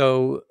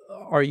 So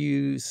are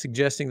you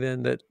suggesting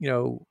then that,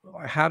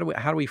 how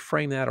do we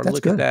frame that or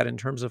look at that in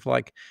terms of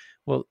like,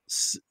 well,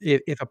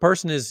 if a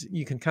person is,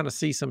 you can kind of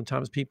see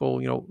sometimes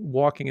people,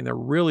 walking and they're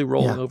really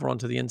rolling over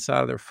onto the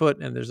inside of their foot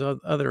and there's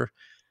other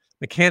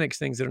mechanics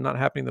things that are not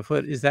happening in the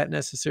foot. Is that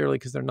necessarily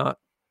because they're not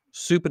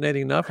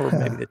supinating enough, or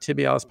maybe the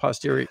tibialis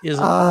posterior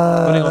isn't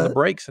putting on the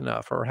brakes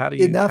enough, or how do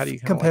you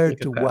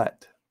compared to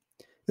what?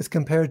 It's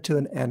compared to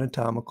an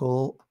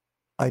anatomical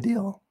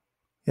ideal.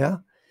 Yeah.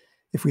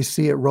 If we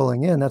see it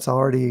rolling in, that's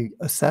already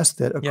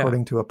assessed it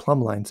according to a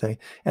plumb line, say.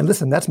 And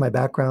listen, that's my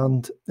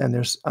background.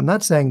 And I'm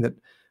not saying that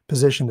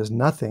position is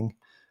nothing.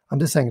 I'm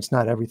just saying it's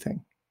not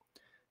everything.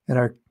 And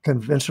our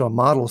conventional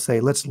models say,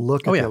 let's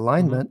look at the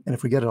alignment. And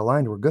if we get it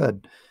aligned, we're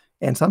good.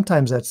 And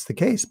sometimes that's the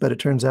case, but it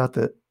turns out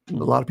that a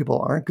lot of people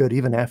aren't good,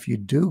 even after you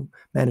do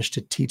manage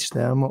to teach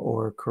them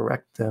or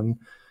correct them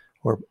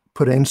or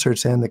put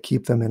inserts in that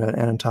keep them in an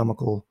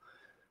anatomical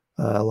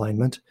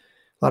alignment.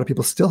 A lot of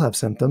people still have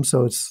symptoms,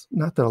 so it's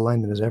not that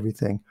alignment is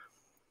everything.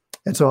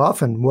 And so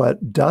often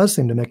what does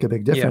seem to make a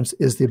big difference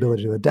is the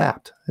ability to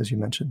adapt, as you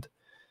mentioned.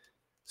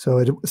 So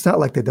it's not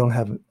like they don't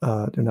have,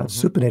 they're not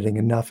supinating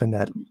enough in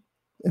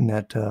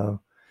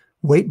that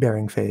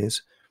weight-bearing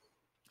phase.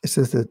 It's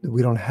just that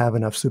we don't have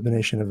enough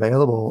supination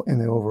available in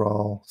the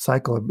overall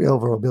cycle, the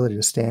overall ability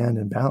to stand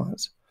and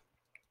balance.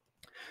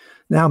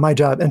 Now my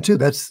job, and too,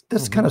 that's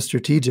kind of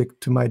strategic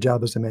to my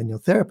job as a manual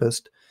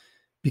therapist,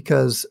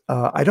 because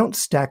I don't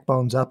stack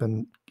bones up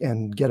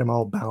and get them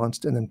all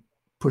balanced and then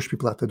push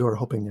people out the door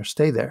hoping they'll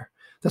stay there.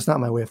 That's not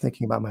my way of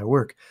thinking about my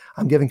work.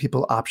 I'm giving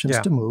people options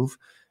to move,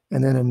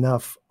 and then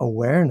enough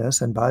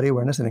awareness and body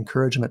awareness and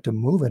encouragement to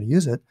move and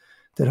use it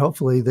that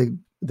hopefully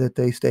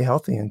they stay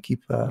healthy and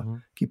keep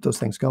those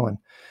things going.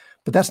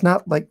 But it's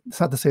not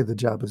to say the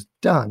job is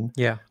done.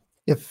 Yeah.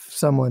 If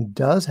someone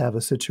does have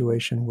a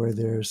situation where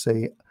there's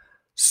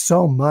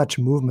so much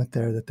movement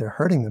there that they're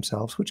hurting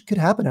themselves, which could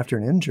happen after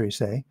an injury,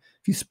 say,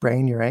 if you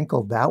sprain your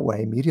ankle that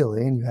way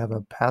medially and you have a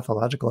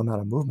pathological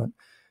amount of movement,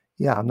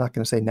 I'm not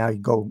going to say now you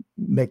go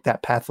make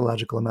that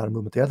pathological amount of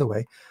movement the other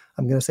way.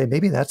 I'm going to say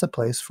maybe that's a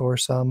place for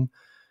some,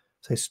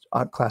 say,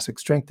 classic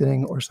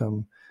strengthening or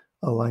some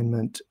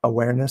alignment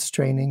awareness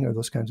training or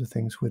those kinds of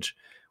things, which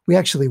we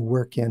actually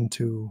work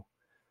into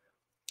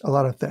a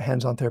lot of the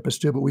hands-on therapists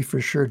do, but we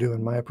for sure do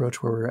in my approach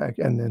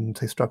and then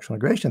say structural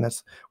integration,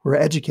 we're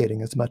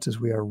educating as much as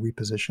we are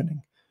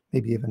repositioning,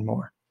 maybe even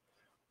more.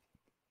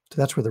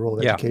 So that's where the role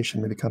of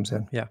education maybe comes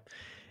in. Yeah.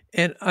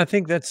 And I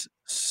think that's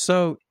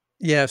so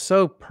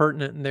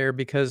pertinent in there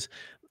because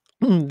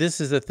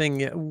this is the thing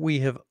that we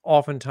have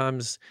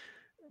oftentimes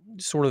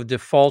sort of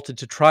defaulted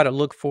to try to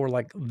look for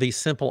like the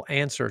simple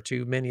answer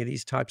to many of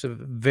these types of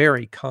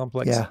very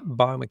complex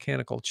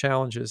biomechanical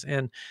challenges.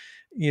 And,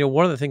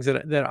 one of the things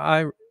that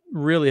I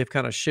really have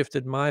kind of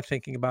shifted my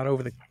thinking about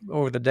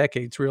over the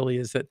decades really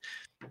is that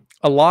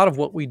a lot of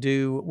what we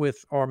do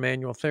with our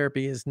manual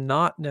therapy is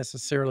not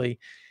necessarily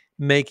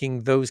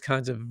making those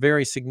kinds of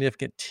very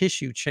significant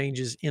tissue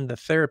changes in the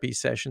therapy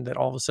session that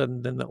all of a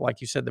sudden then,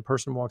 like you said, the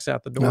person walks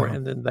out the door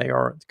and then they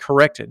are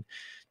corrected.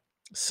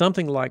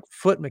 Something like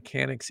foot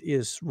mechanics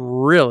is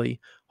really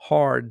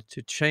hard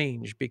to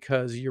change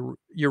because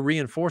you're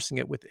reinforcing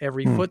it with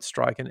every foot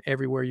strike and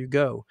everywhere you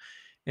go.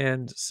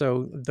 And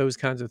so those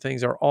kinds of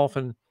things are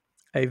often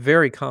a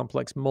very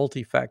complex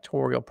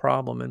multifactorial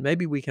problem. And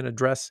maybe we can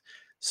address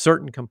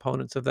certain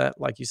components of that,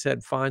 like you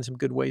said, find some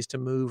good ways to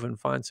move and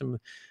find some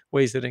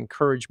ways that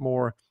encourage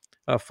more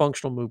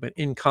functional movement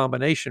in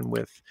combination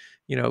with,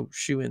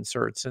 shoe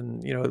inserts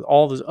and,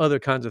 all those other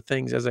kinds of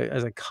things as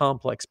a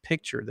complex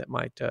picture that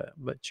might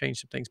change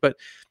some things. But,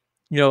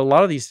 a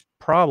lot of these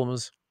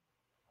problems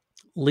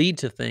lead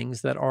to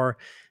things that are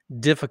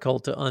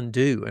difficult to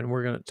undo. And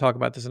we're going to talk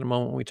about this in a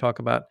moment when we talk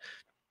about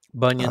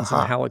bunions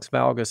and hallux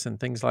valgus and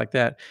things like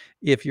that.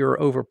 If you're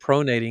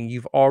overpronating,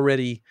 you've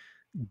already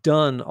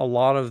done a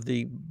lot of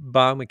the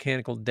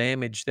biomechanical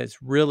damage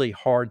that's really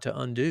hard to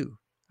undo.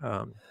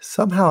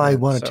 Somehow I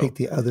want to take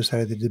the other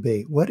side of the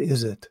debate. What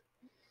is it?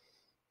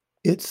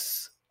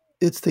 It's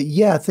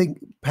I think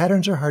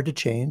patterns are hard to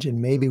change, and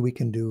maybe we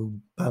can do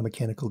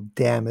biomechanical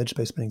damage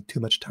by spending too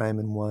much time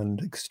in one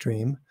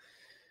extreme.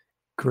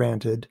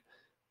 Granted.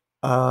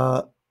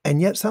 And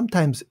yet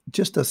sometimes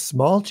just a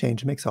small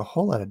change makes a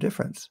whole lot of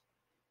difference.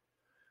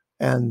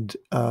 And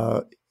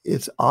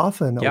it's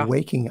often a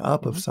waking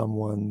up of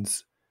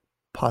someone's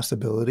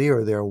possibility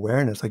or their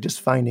awareness, like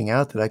just finding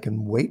out that I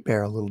can weight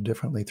bear a little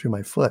differently through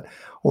my foot,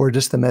 or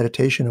just the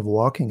meditation of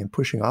walking and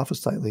pushing off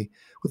slightly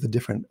with a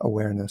different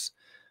awareness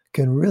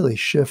can really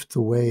shift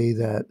the way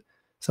that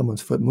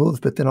someone's foot moves,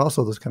 but then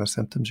also those kind of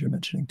symptoms you're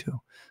mentioning too.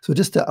 So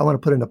I want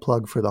to put in a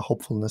plug for the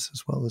hopefulness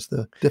as well as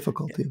the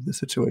difficulty of the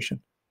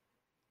situation.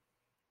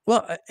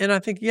 Well, and I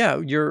think,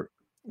 we're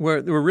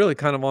really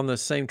kind of on the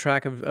same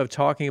track of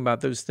talking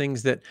about those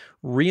things that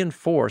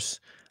reinforce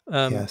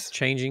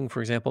changing,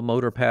 for example,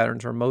 motor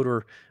patterns or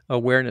motor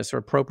awareness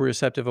or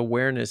proprioceptive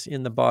awareness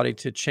in the body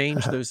to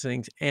change those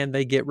things. And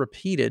they get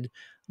repeated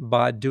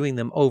by doing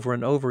them over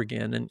and over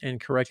again and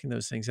correcting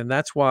those things. And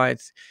that's why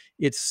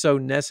it's so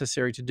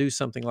necessary to do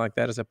something like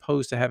that, as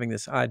opposed to having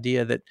this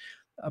idea that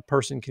a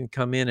person can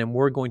come in and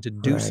we're going to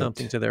do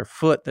something to their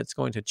foot that's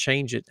going to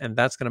change it, and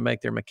that's going to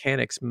make their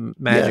mechanics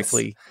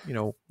magically,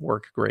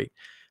 work great.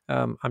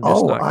 I'm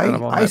just not kind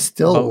of on that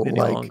boat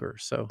any longer.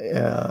 So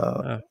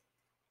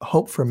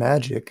hope for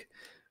magic,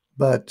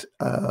 but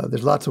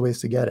there's lots of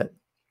ways to get it.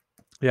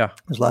 Yeah,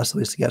 there's lots of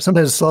ways to get it.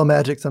 Sometimes it's slow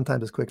magic,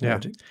 sometimes it's quick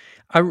magic.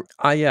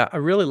 I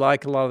really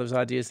like a lot of those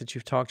ideas that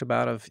you've talked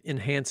about of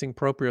enhancing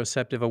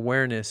proprioceptive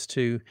awareness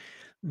to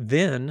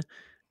then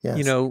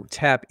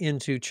tap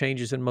into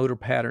changes in motor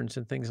patterns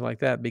and things like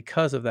that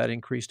because of that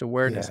increased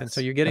awareness. And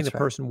so you're getting the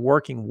person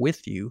working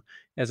with you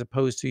as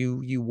opposed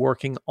to you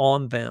working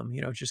on them,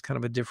 just kind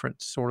of a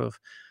different sort of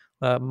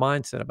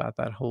mindset about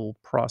that whole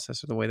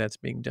process or the way that's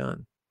being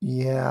done.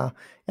 Yeah.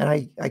 And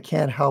I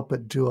can't help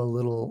but do a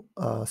little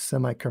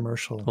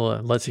semi-commercial.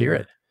 Well, let's hear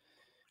it.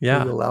 Yeah.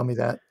 Will you allow me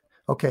that?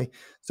 Okay.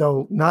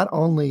 So not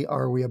only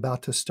are we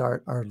about to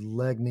start our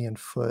leg, knee, and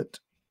foot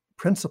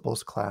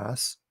principles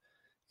class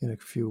in a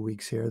few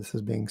weeks here. This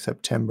is being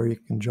September. You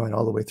can join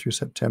all the way through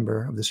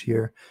September of this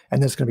year.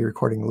 And then it's going to be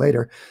recording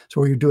later.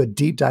 So we do a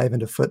deep dive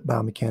into foot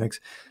biomechanics.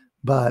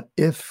 But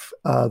if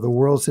the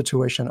world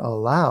situation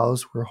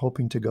allows, we're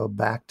hoping to go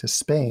back to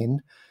Spain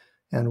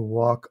and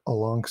walk a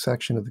long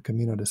section of the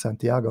Camino de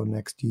Santiago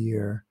next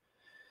year.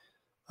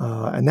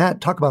 And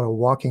talk about a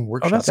walking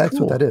workshop. That's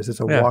cool. What that is. It's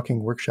a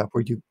walking workshop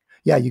where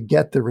you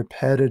get the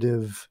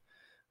repetitive,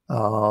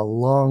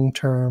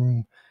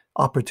 long-term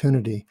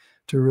opportunity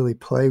to really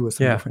play with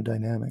some different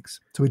dynamics.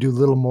 So we do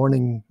little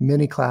morning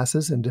mini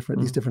classes and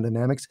these different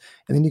dynamics.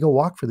 And then you go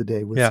walk for the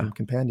day with some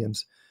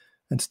companions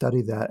and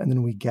study that. And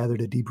then we gather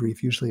to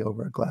debrief, usually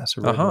over a glass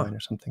of red wine or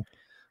something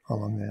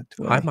along that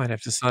way. I might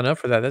have to sign up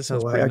for that. That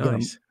sounds pretty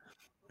nice.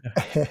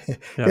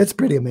 It's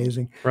pretty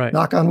amazing. Right.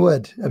 Knock on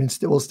wood. I mean,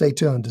 we'll stay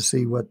tuned to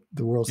see what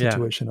the world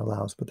situation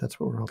allows, but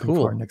that's what we're hoping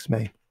for next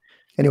May.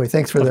 Anyway,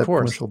 thanks for the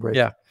commercial break.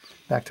 Yeah.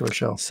 Back to our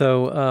show.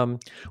 So,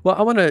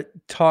 I want to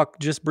talk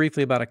just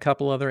briefly about a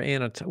couple other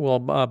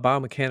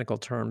biomechanical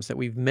terms that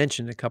we've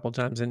mentioned a couple of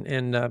times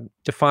and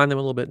define them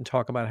a little bit and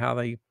talk about how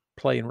they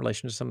play in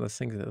relation to some of the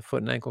things of the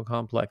foot and ankle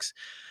complex.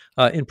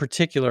 In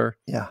particular,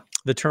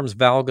 the terms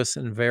valgus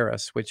and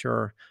varus, which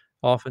are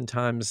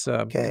oftentimes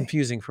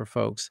confusing for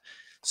folks.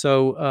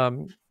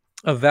 So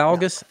a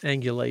valgus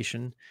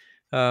angulation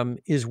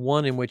is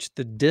one in which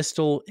the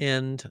distal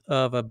end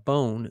of a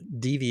bone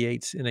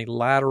deviates in a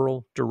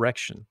lateral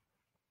direction.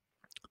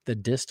 The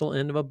distal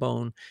end of a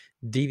bone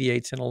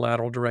deviates in a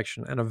lateral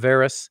direction. And a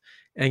varus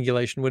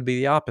angulation would be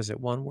the opposite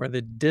one, where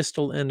the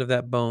distal end of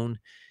that bone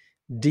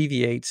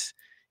deviates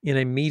in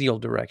a medial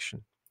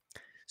direction.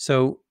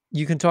 So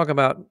you can talk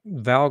about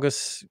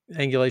valgus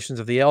angulations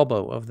of the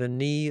elbow, of the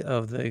knee,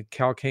 of the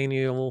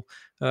calcaneal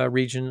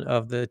region,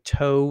 of the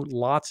toe,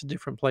 lots of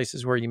different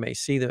places where you may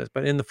see those.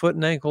 But in the foot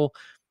and ankle,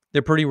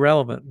 they're pretty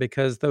relevant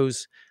because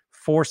those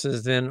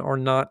forces then are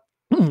not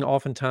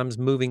oftentimes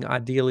moving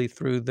ideally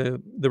through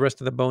the rest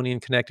of the bony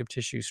and connective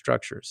tissue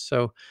structures.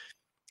 So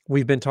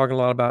we've been talking a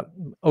lot about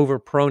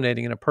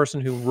overpronating, and a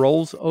person who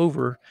rolls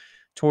over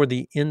toward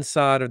the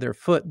inside of their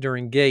foot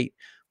during gait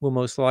will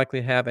most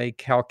likely have a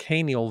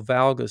calcaneal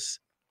valgus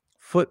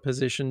foot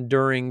position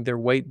during their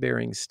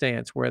weight-bearing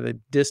stance, where the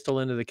distal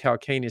end of the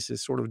calcaneus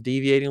is sort of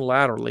deviating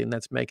laterally, and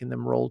that's making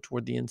them roll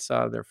toward the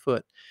inside of their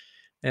foot.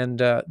 And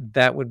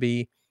that would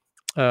be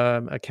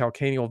a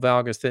calcaneal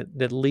valgus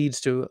that leads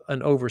to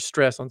an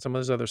overstress on some of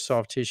those other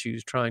soft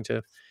tissues, trying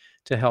to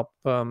help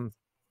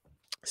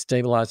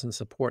stabilize and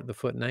support the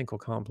foot and ankle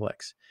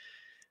complex.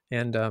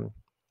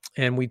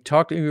 And we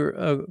talked. We were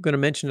going to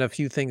mention a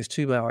few things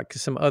too, about like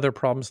some other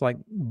problems like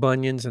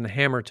bunions and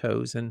hammer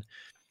toes. And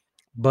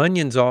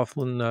bunions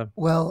often.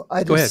 Well,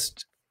 go ahead.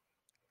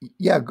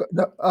 Yeah.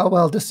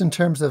 Just in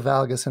terms of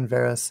valgus and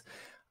varus,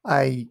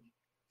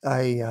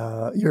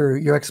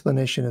 your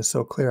explanation is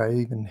so clear. I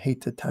even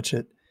hate to touch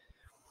it,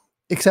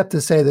 except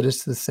to say that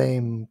it's the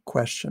same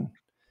question.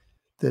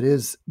 That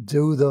is,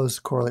 do those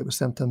correlate with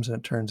symptoms? And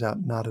it turns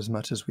out not as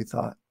much as we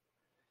thought.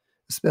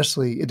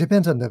 Especially, it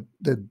depends on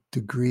the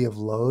degree of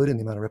load and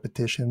the amount of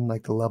repetition,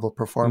 like the level of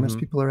performance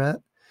people are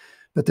at.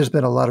 But there's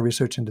been a lot of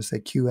research into, say,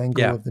 Q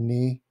angle of the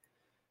knee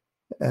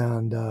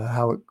and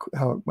how it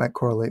might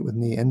correlate with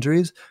knee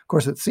injuries. Of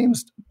course, it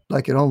seems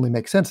like it only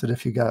makes sense that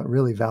if you got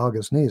really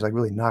valgus knees, like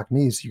really knocked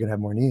knees, you're going to have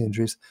more knee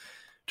injuries.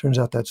 Turns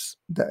out that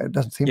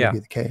doesn't seem to be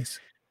the case.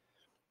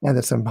 And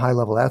that some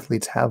high-level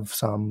athletes have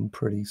some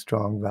pretty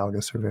strong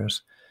valgus or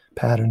varus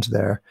patterns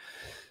there.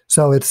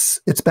 So it's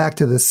back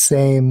to the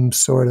same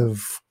sort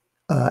of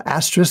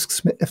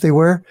asterisks, if they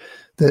were,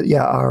 that,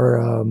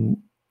 our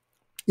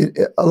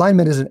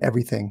alignment isn't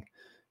everything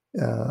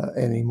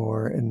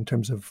anymore in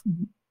terms of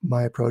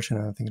my approach, and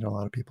I think in a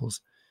lot of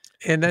people's.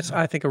 And that's,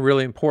 I think, a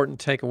really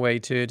important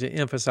takeaway to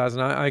emphasize.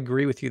 And I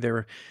agree with you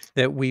there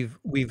that we've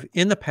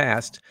in the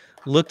past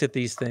looked at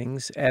these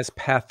things as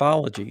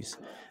pathologies.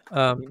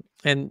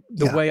 And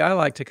the way I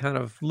like to kind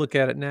of look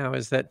at it now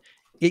is that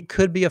it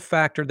could be a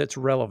factor that's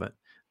relevant,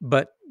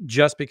 but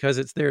just because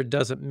it's there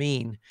doesn't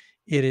mean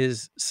it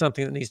is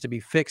something that needs to be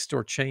fixed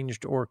or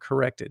changed or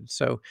corrected.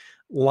 So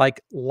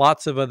like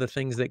lots of other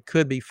things that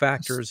could be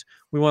factors,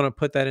 we want to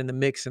put that in the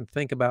mix and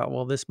think about,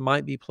 well, this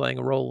might be playing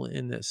a role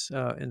in this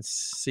and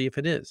see if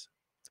it is.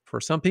 For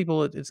some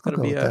people, it's going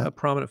to be a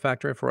prominent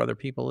factor. And for other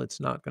people, it's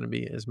not going to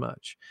be as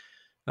much.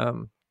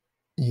 But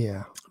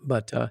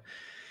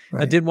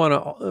I did want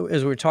to,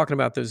 as we were talking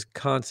about those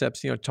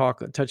concepts,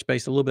 touch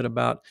base a little bit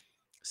about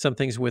some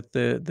things with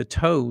the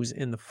toes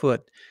in the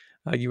foot.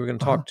 You were going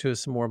to talk to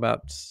us some more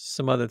about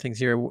some other things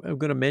here. I'm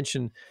going to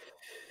mention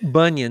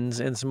bunions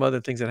and some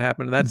other things that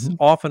happen. And that's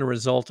often a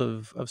result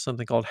of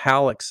something called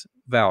hallux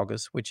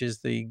valgus, which is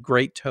the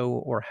great toe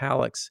or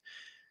hallux,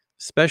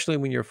 especially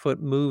when your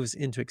foot moves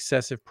into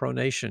excessive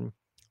pronation,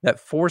 that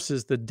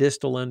forces the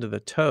distal end of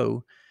the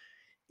toe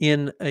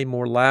in a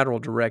more lateral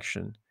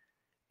direction,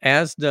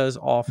 as does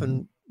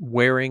often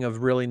wearing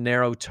of really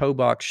narrow toe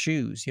box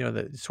shoes,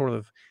 that sort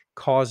of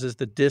causes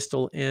the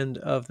distal end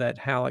of that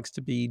hallux to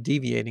be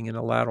deviating in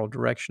a lateral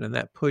direction. And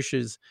that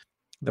pushes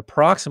the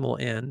proximal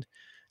end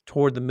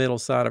toward the middle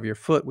side of your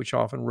foot, which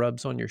often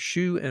rubs on your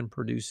shoe and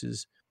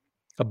produces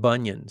a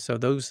bunion. So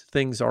those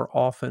things are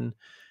often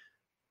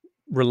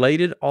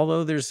related,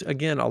 although there's,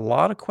 again, a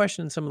lot of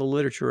questions in some of the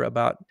literature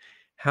about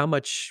how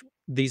much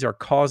these are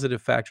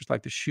causative factors,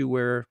 like the shoe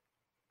wearer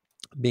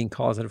being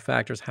causative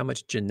factors, how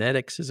much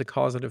genetics is a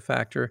causative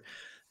factor.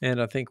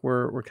 And I think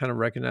we're kind of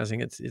recognizing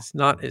it's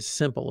not as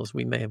simple as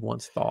we may have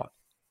once thought.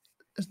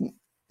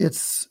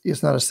 It's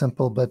not as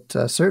simple, but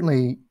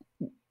certainly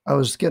I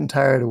was getting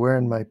tired of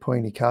wearing my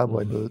pointy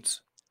cowboy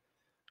boots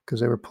because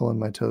they were pulling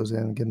my toes in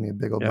and giving me a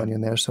big old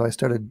bunion there. So I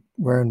started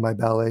wearing my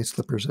ballet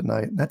slippers at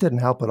night, and that didn't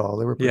help at all.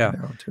 They were pretty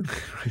narrow too.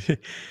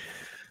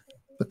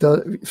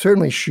 But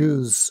certainly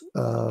shoes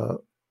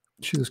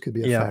could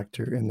be a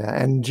factor in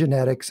that, and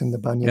genetics and the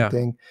bunion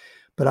thing.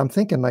 But I'm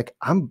thinking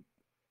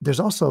there's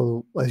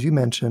also, as you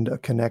mentioned, a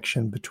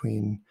connection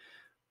between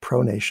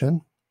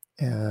pronation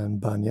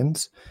and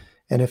bunions.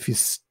 And if you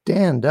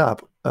stand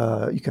up,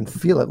 you can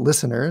feel it,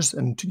 listeners,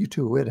 and you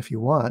too would if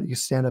you want. You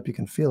stand up, you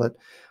can feel it.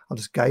 I'll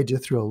just guide you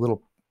through a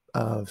little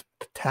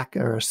tack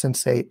or a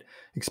sensate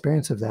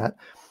experience of that.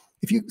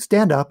 If you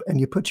stand up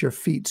and you put your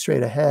feet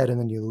straight ahead and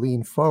then you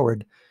lean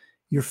forward,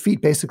 your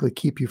feet basically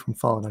keep you from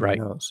falling on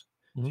your nose.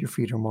 Your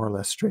feet are more or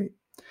less straight.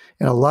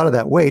 And a lot of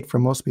that weight for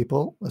most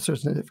people, a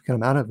certain significant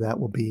amount of that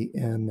will be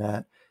in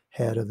that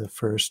head of the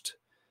first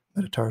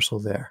metatarsal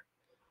there.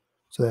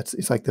 So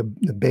it's like the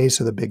base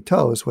of the big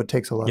toe is what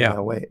takes a lot of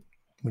that weight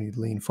when you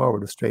lean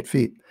forward with straight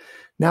feet.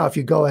 Now, if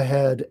you go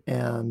ahead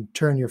and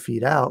turn your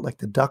feet out like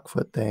the duck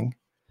foot thing,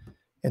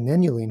 and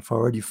then you lean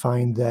forward, you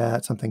find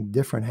that something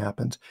different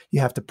happens.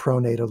 You have to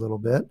pronate a little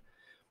bit,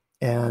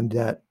 and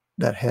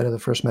that head of the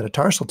first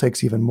metatarsal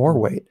takes even more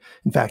weight.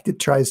 In fact, it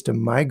tries to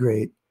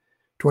migrate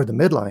toward the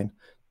midline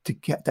to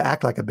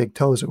act like a big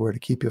toe, as it were, to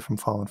keep you from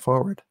falling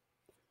forward.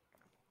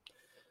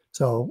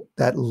 So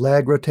that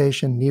leg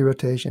rotation, knee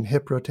rotation,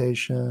 hip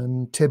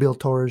rotation, tibial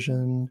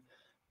torsion,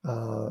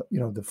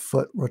 the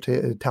foot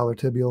talar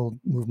tibial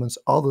movements,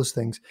 all those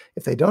things,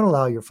 if they don't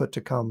allow your foot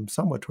to come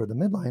somewhat toward the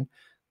midline,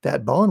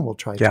 that bone will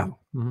try to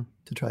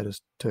try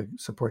to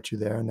support you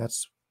there. And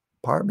that's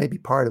maybe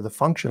part of the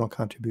functional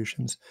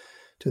contributions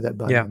to that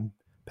bunion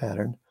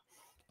pattern.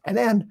 And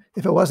then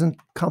if it wasn't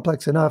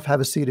complex enough,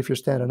 have a seat if you're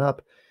standing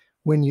up.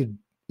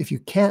 If you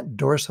can't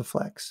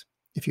dorsiflex,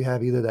 if you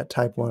have either that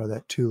type 1 or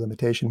that 2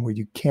 limitation where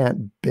you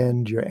can't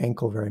bend your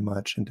ankle very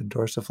much into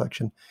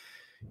dorsiflexion,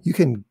 you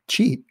can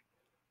cheat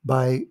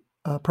by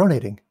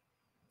pronating.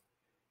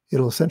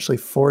 It'll essentially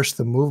force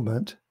the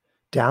movement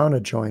down a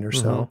joint or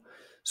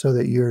so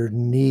that your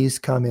knees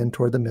come in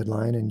toward the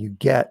midline and you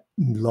get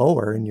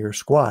lower in your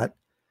squat,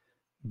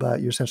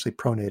 but you're essentially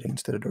pronating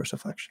instead of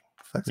dorsiflexion,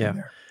 flexing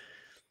there.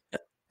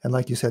 And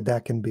like you said,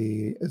 that can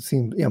be, it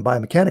seems,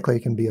 biomechanically,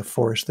 it can be a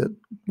force that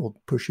will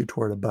push you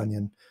toward a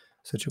bunion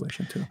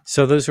situation too.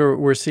 So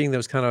we're seeing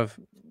those kind of,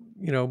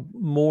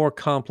 more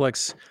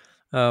complex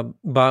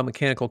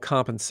biomechanical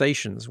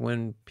compensations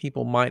when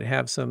people might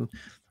have some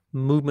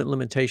movement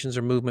limitations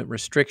or movement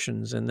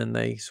restrictions, and then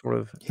they sort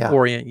of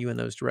orient you in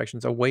those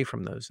directions away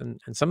from those.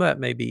 And some of that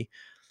may be,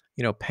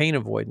 pain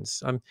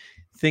avoidance. I'm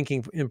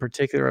thinking in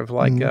particular of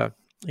like,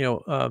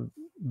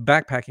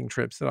 backpacking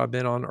trips that I've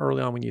been on early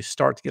on when you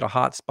start to get a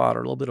hot spot or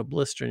a little bit of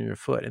blister in your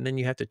foot, and then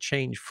you have to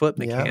change foot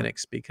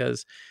mechanics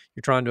because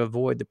you're trying to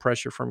avoid the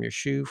pressure from your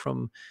shoe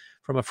from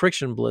a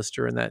friction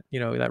blister, and that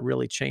that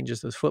really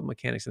changes those foot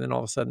mechanics. And then all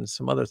of a sudden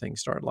some other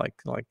things start like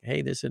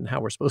hey, this isn't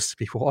how we're supposed to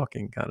be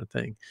walking, kind of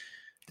thing.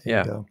 There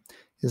you go.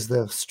 Is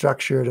the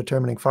structure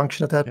determining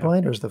function at that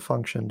point, or is the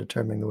function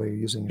determining the way you're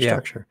using your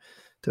structure?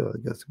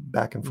 It goes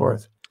back and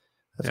forth.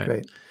 That's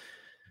great.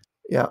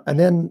 Yeah, and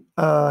then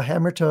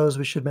hammer toes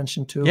we should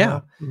mention too.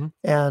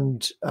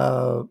 And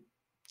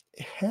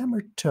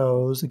hammer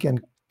toes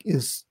again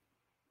it's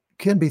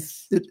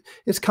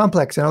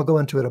complex, and I'll go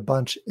into it a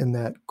bunch in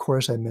that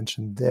course I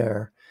mentioned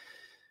there.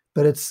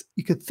 But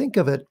you could think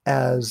of it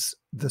as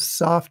the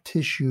soft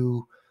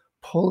tissue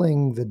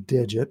pulling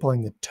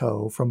the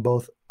toe from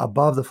both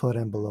above the foot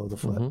and below the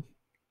foot.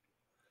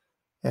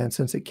 And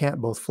since it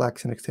can't both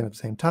flex and extend at the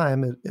same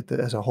time,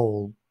 as a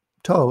whole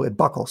toe, it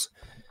buckles.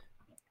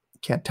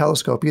 Can't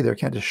telescope either. It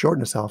can't just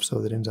shorten itself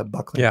so that it ends up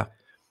buckling.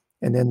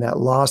 And then that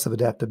loss of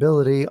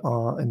adaptability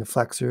in the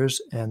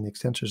flexors and the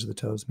extensors of the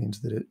toes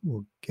means that it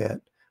will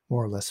get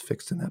more or less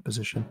fixed in that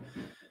position.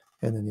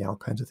 And then all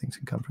kinds of things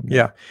can come from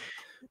there.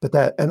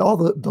 But all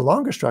the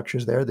longer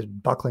structures there, the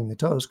buckling the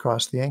toes,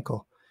 cross the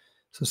ankle.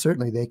 So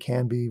certainly they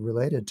can be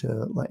related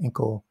to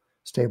ankle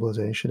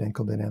stabilization,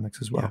 ankle dynamics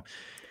as well.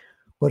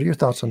 What are your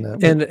thoughts on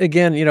that? And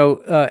again,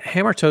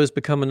 hammer toes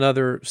become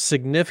another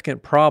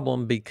significant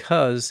problem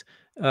because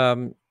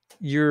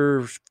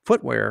your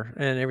footwear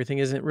and everything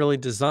isn't really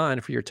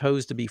designed for your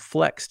toes to be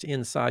flexed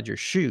inside your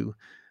shoe.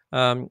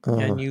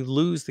 And you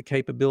lose the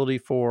capability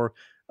for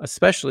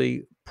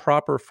especially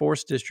proper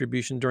force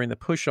distribution during the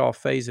push-off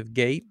phase of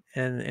gait.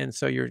 And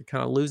so you're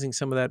kind of losing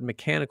some of that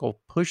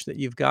mechanical push that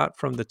you've got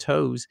from the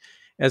toes,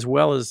 as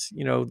well as,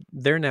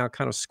 they're now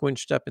kind of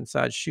squinched up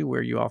inside shoe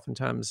where you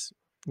oftentimes,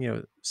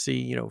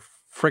 see,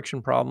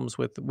 friction problems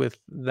with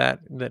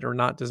that are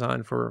not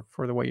designed for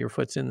the way your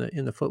foot's in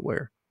the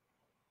footwear.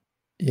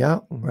 Yeah,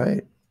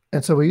 right.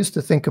 And so we used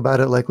to think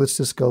about it like, let's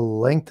just go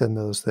lengthen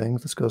those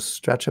things. Let's go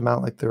stretch them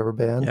out like the rubber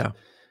band.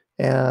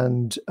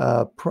 And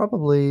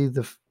probably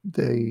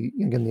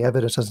the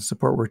evidence doesn't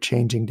support we're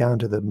changing down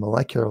to the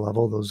molecular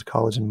level, those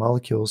collagen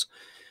molecules.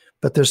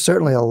 But there's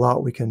certainly a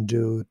lot we can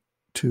do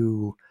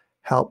to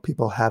help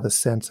people have a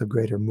sense of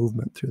greater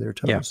movement through their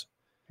toes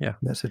in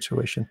that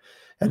situation.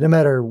 And no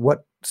matter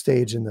what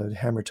stage in the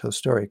hammer toe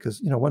story,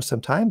 because, once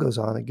some time goes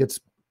on, it gets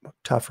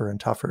tougher and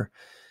tougher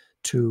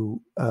to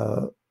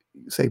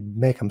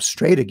make them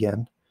straight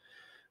again,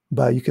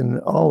 but you can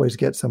always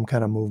get some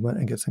kind of movement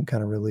and get some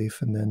kind of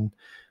relief. And then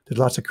there's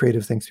lots of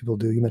creative things people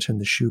do. You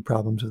mentioned the shoe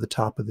problems of the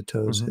top of the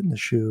toes hitting the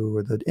shoe,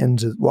 or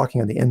the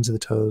walking on the ends of the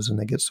toes and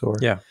they get sore.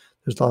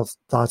 There's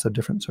lots of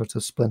different sorts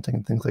of splinting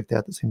and things like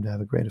that seem to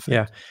have a great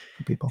effect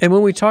for people. And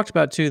when we talked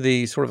about too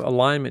the sort of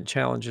alignment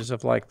challenges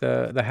of like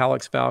the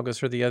hallux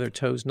valgus or the other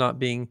toes not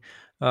being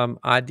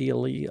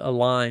ideally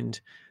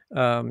aligned,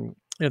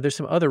 there's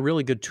some other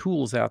really good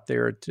tools out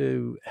there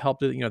to help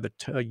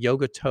the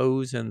yoga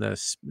toes and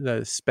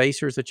the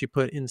spacers that you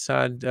put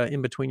inside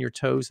in between your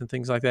toes and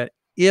things like that.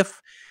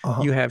 If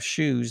you have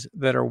shoes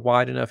that are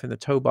wide enough in the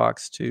toe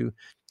box to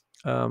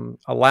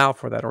allow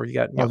for that, or you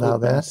got Allow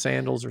open that.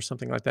 sandals or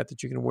something like that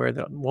that you can wear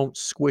that won't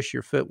squish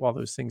your foot while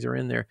those things are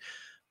in there.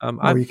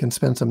 Or you can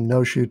spend some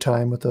no-shoe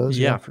time with those.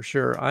 Yeah, for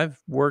sure.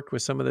 I've worked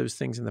with some of those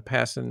things in the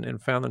past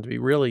and found them to be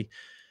really,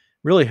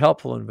 really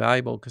helpful and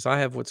valuable because I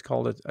have what's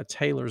called a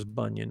tailor's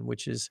bunion,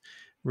 which is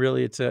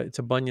really it's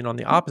a bunion on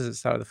the opposite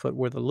side of the foot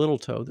where the little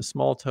toe, the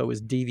small toe,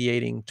 is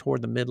deviating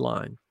toward the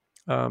midline.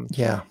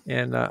 Yeah.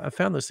 And I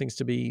found those things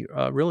to be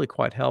really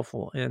quite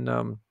helpful. And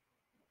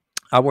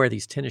I wear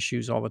these tennis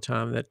shoes all the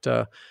time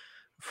that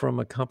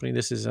from a company.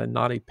 This is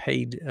not a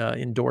paid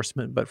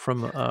endorsement, but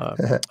from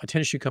a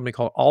tennis shoe company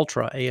called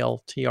Altra,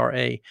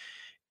 ALTRA.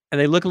 And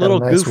they look a little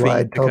nice goofy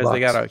wide toe because they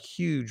got box. a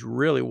huge,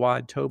 really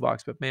wide toe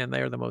box. But man,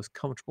 they are the most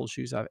comfortable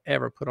shoes I've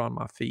ever put on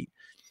my feet,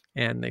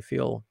 and they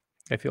feel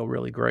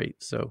really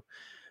great. So,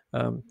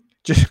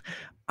 just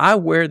I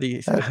wear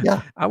these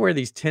Yeah. I wear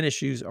these tennis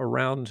shoes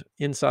around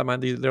inside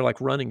they're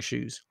like running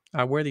shoes.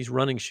 I wear these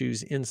running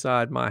shoes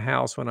inside my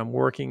house when I'm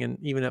working and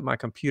even at my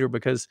computer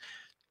because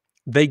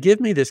they give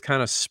me this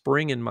kind of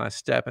spring in my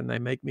step, and they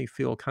make me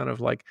feel kind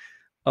of like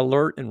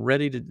alert and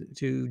ready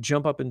to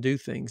jump up and do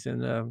things.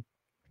 And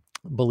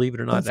believe it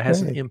or not, That's that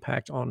has an great.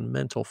 impact on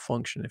mental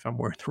function if I'm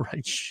wearing the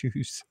right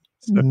shoes.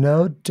 So,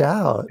 No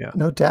doubt. yeah.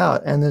 No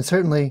doubt. And then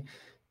certainly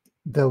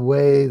the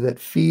way that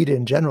feet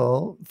in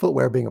general,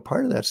 footwear being a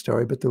part of that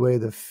story, but the way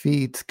the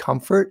feet's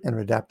comfort and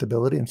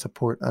adaptability and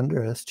support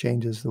under us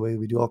changes the way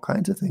we do all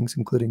kinds of things,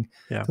 including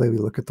Yeah. the way we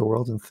look at the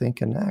world and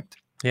think and act.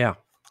 Yeah.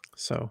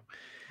 So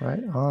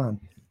Right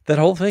on. that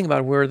whole thing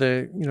about where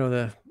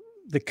the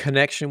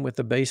connection with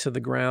the base of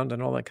the ground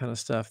and all that kind of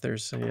stuff,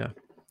 there's some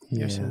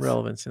Yes.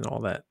 relevance in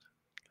all that.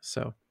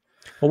 So,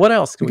 well, what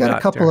else do We got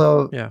a couple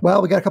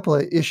Darren? we got a couple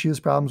of issues,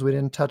 problems we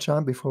didn't touch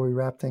on before we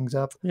wrap things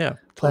up. Yeah.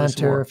 Tell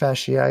us more. Plantar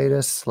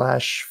fasciitis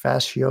 /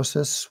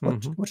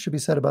 fasciosis. What should be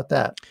said about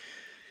that?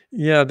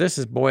 Yeah, this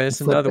is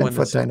another one.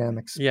 Foot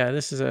dynamics. Yeah,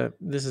 this is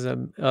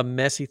a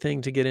messy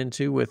thing to get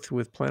into with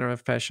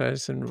plantar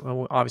fasciitis, and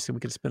obviously we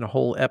could spend a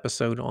whole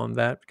episode on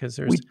that because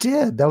We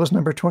did. That was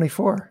number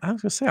 24. I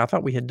was going to say I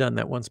thought we had done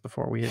that once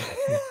before. We had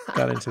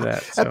got into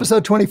that. So.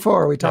 Episode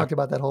 24, we talked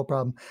about that whole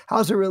problem. How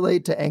does it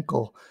relate to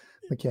ankle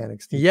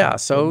mechanics? Yeah.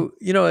 So,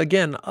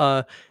 again,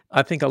 I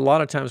think a lot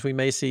of times we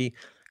may see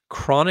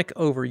chronic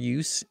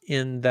overuse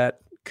in that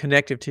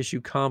connective tissue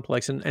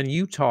complex. And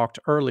you talked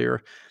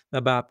earlier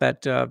about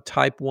that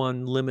type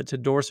 1 limit to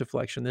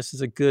dorsiflexion. This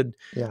is a good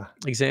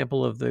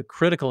example of the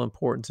critical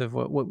importance of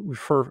what we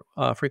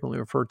frequently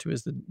refer to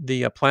as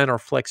the plantar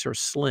flexor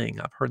sling.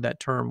 I've heard that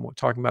term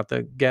talking about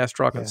the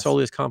gastroc and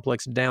soleus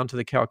complex down to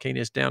the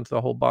calcaneus, down to the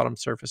whole bottom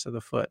surface of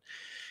the foot.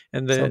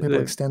 And some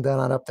people extend that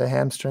on up the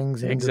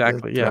hamstrings and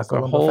exactly,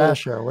 the whole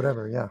fascia or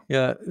whatever,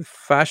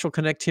 fascial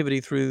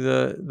connectivity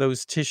through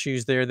those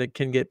tissues there that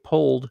can get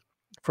pulled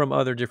from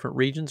other different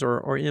regions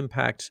or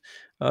impact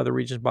the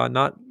regions by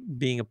not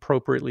being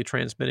appropriately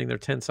transmitting their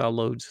tensile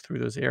loads through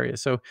those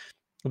areas. So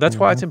that's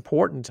why it's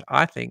important,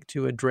 I think,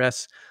 to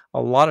address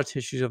a lot of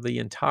tissues of the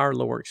entire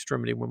lower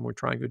extremity when we're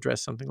trying to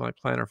address something like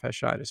plantar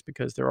fasciitis,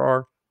 because there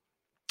are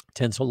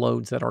tensile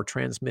loads that are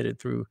transmitted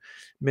through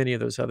many of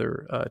those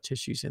other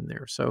tissues in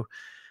there. So,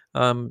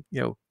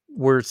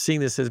 we're seeing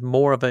this as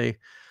more of a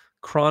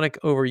chronic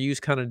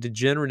overuse kind of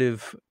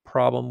degenerative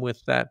problem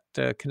with that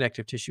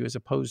connective tissue as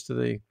opposed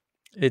to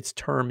its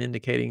term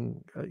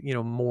indicating,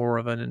 more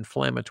of an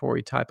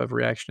inflammatory type of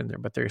reaction in there.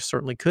 But there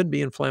certainly could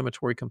be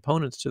inflammatory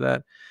components to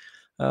that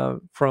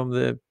from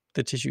the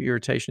tissue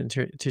irritation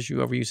and tissue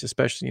overuse,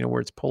 especially,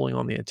 where it's pulling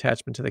on the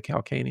attachment to the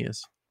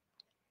calcaneus.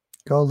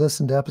 Go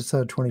listen to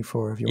episode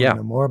 24 if you want to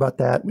know more about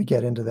that. We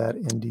get into that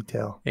in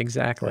detail.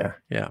 Exactly.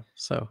 There. Yeah.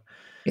 So,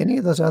 any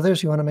of those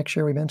others you want to make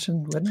sure we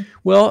mention, Whitney?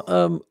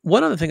 Well,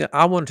 one other thing that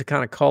I wanted to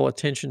kind of call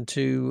attention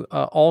to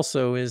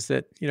also is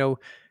that,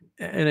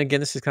 and again,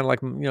 this is kind of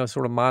like,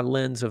 sort of my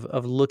lens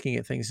of looking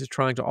at things, is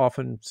trying to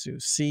often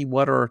see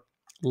what are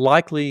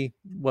likely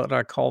what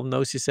I call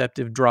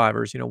nociceptive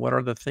drivers. What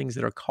are the things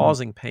that are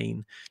causing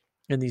pain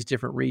in these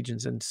different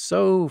regions? And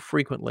so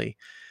frequently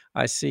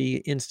I see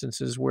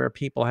instances where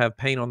people have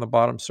pain on the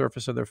bottom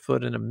surface of their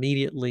foot and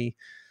immediately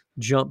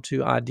jump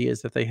to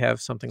ideas that they have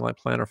something like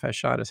plantar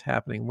fasciitis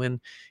happening, when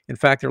in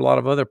fact there are a lot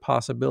of other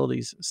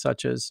possibilities,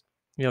 such as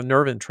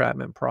nerve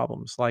entrapment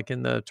problems, like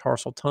in the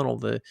tarsal tunnel.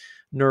 The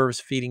nerves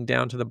feeding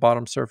down to the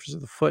bottom surface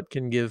of the foot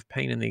can give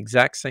pain in the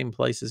exact same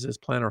places as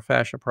plantar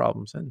fascia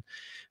problems. And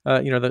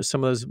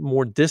some of those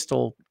more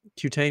distal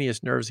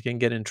cutaneous nerves can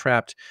get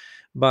entrapped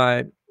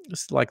by,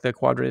 like, the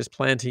quadratus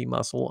plantae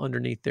muscle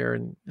underneath there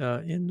in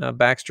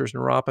Baxter's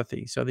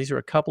neuropathy. So these are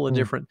a couple of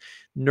different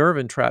nerve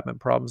entrapment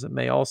problems that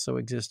may also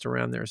exist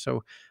around there.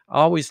 So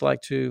I always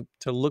like to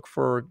look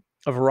for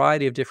a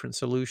variety of different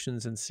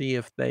solutions and see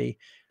if they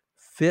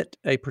fit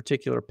a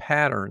particular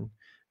pattern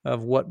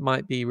of what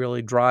might be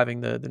really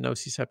driving the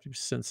nociceptive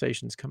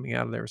sensations coming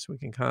out of there, so we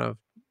can kind of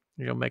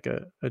make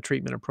a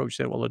treatment approach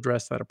that will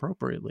address that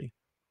appropriately.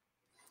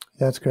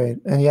 That's great.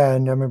 And yeah,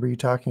 and I remember you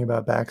talking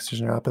about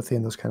Baxter's neuropathy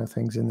and those kind of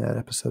things in that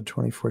episode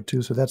 24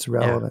 too. So that's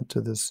relevant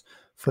to this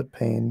foot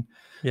pain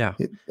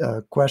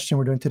question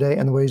we're doing today,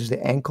 and the ways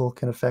the ankle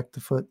can affect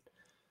the foot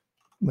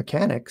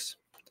mechanics.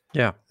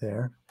 Yeah.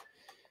 There.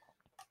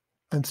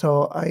 And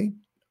so I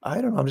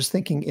don't know. I'm just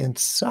thinking in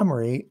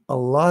summary, a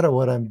lot of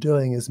what I'm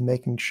doing is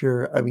making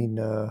sure,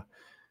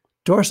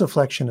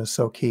 dorsiflexion is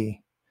so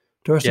key.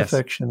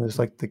 Dorsiflexion is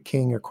like the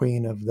king or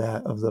queen of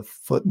the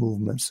foot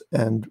movements.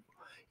 And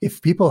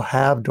if people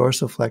have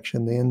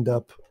dorsiflexion, they end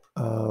up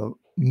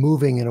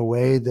moving in a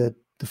way that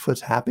the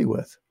foot's happy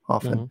with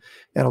often. Mm-hmm.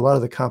 And a lot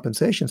of the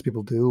compensations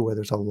people do, where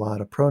there's a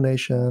lot of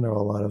pronation or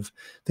a lot of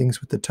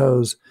things with the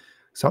toes,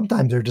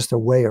 sometimes they're just a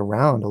way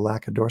around a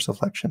lack of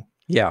dorsiflexion.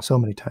 Yeah. So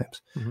many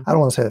times. Mm-hmm. I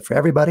don't want to say that for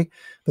everybody,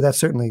 but that's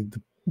certainly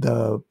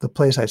the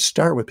place I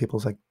start with people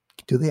is like,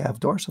 do they have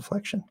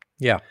dorsiflexion?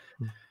 Yeah.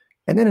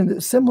 And then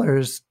similar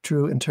is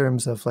true in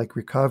terms of like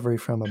recovery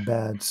from a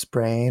bad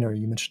sprain, or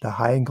you mentioned a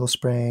high ankle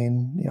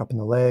sprain, up in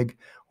the leg,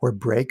 or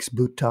breaks,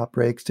 boot top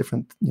breaks,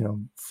 different,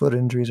 foot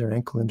injuries or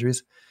ankle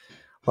injuries.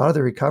 A lot of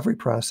the recovery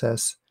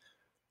process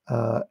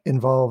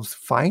involves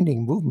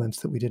finding movements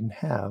that we didn't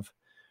have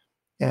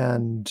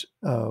and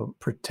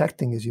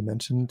protecting, as you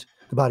mentioned,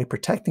 the body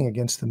protecting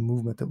against the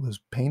movement that was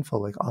painful.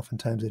 Like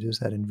oftentimes it is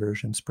that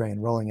inversion sprain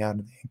rolling out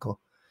of the ankle.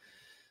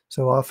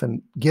 So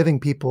often giving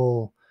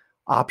people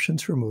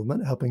options for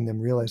movement, helping them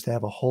realize they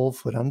have a whole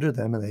foot under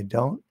them and they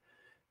don't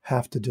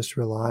have to just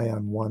rely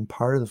on one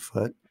part of the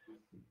foot,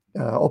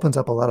 opens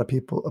up a lot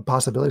of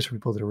possibilities for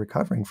people that are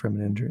recovering from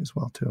an injury as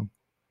well too.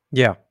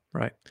 Yeah,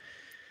 right.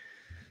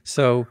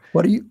 So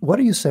what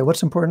do you say?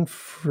 What's important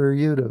for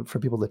you for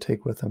people to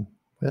take with them?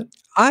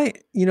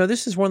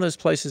 This is one of those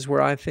places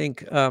where I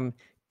think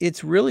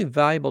it's really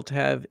valuable to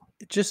have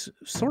just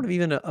sort of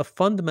even a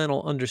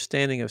fundamental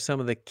understanding of some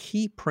of the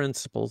key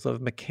principles of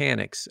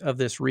mechanics of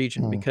this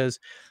region, because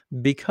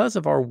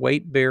of our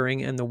weight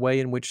bearing and the way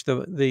in which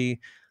the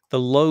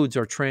loads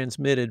are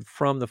transmitted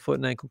from the foot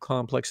and ankle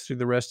complex through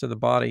the rest of the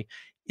body,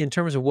 in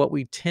terms of what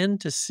we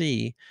tend to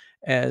see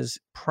as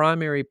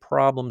primary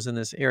problems in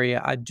this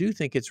area. I do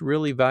think it's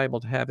really valuable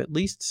to have at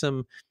least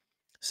some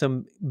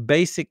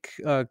basic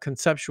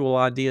conceptual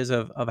ideas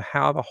of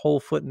how the whole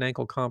foot and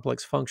ankle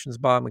complex functions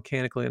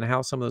biomechanically, and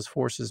how some of those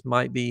forces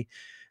might be,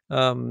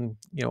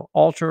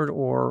 altered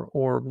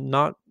or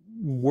not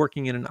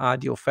working in an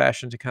ideal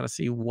fashion, to kind of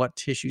see what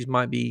tissues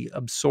might be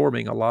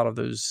absorbing a lot of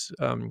those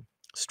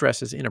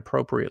stresses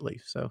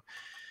inappropriately. So,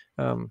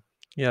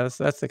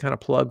 that's the kind of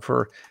plug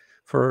for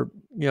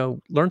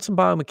learn some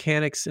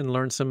biomechanics and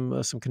learn some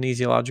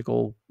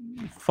kinesiological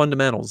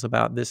fundamentals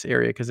about this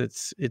area, because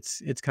it's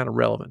kind of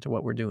relevant to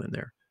what we're doing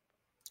there.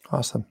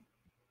 Awesome.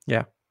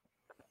 Yeah.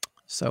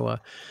 So,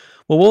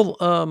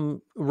 we'll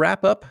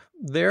wrap up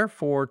there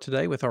for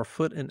today with our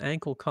foot and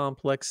ankle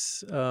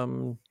complex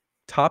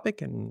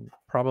topic, and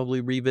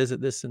probably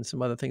revisit this and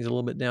some other things a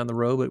little bit down the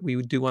road. But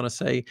we do want to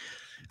say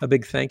a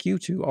big thank you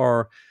to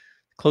our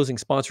closing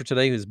sponsor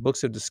today, who's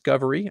Books of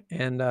Discovery,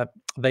 and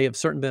they have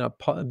certainly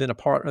been a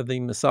part of the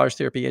massage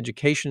therapy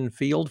education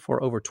field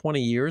for over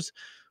 20 years,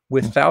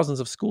 with thousands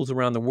of schools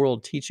around the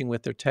world teaching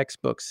with their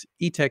textbooks,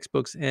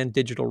 e-textbooks, and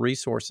digital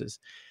resources.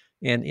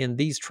 And in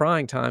these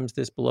trying times,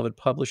 this beloved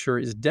publisher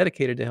is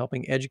dedicated to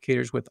helping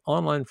educators with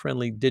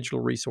online-friendly digital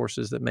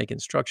resources that make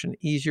instruction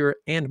easier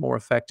and more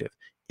effective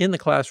in the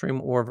classroom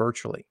or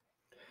virtually.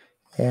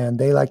 And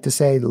they like to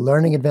say,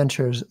 learning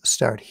adventures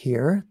start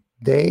here.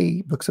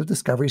 Books of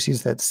Discovery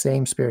sees that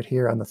same spirit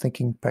here on the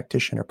Thinking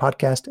Practitioner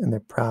podcast, and they're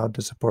proud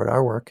to support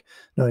our work,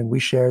 knowing we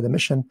share the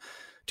mission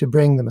to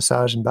bring the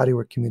massage and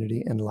bodywork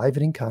community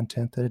enlivening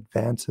content that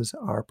advances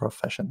our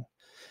profession.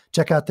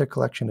 Check out their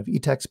collection of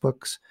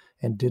e-textbooks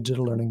and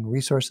digital learning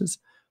resources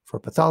for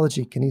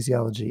pathology,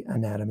 kinesiology,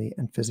 anatomy,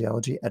 and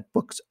physiology at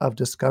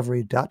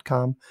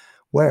booksofdiscovery.com,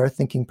 where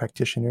Thinking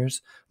Practitioner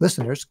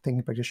listeners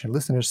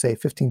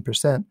save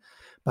 15%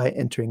 by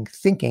entering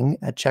thinking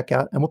at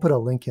checkout. And we'll put a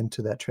link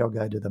into that trail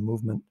guide to the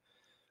movement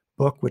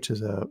book, which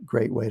is a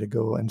great way to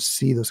go and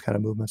see those kind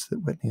of movements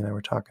that Whitney and I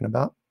were talking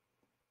about.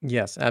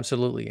 Yes,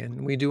 absolutely.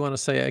 And we do want to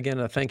say, again,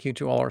 a thank you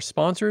to all our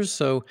sponsors.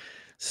 So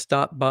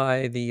stop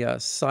by the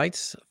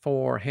sites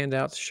for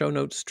handouts, show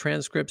notes,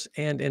 transcripts,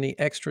 and any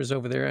extras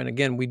over there. And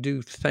again, we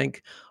do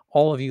thank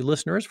all of you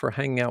listeners for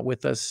hanging out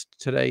with us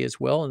today as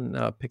well, and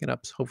picking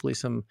up hopefully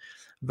some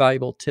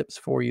valuable tips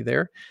for you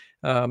there.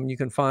 You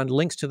can find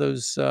links to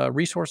those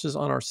resources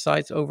on our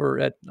sites over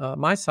at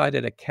my site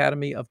at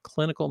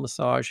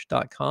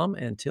academyofclinicalmassage.com.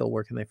 And Till,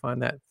 where can they find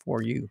that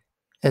for you?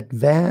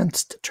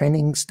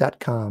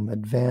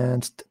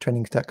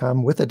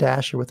 Advancedtrainings.com, with a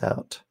dash or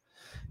without.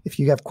 If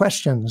you have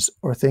questions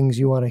or things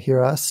you want to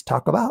hear us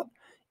talk about,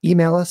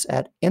 email us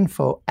at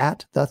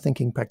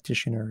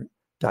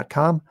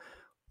info@thethinkingpractitioner.com,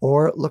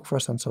 or look for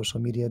us on social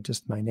media,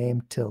 just my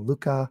name, Till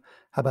Luca.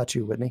 How about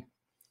you, Whitney?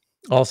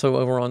 Also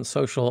over on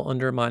social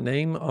under my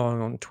name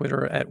on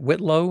Twitter at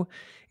Whitlow.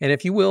 And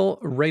if you will,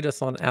 rate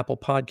us on Apple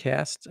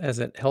Podcasts, as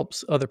it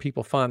helps other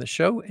people find the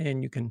show.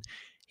 And you can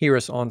hear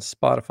us on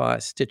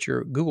Spotify,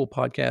 Stitcher, Google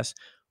Podcasts,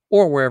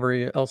 or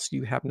wherever else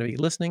you happen to be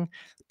listening.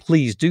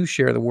 Please do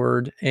share the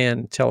word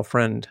and tell a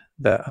friend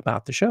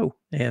about the show.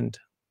 And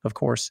of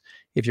course,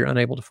 if you're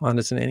unable to find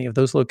us in any of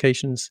those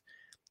locations,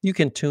 you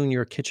can tune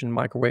your kitchen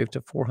microwave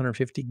to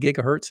 450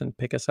 gigahertz and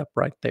pick us up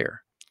right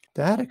there.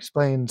 That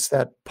explains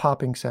that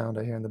popping sound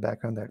I hear in the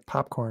background, that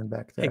popcorn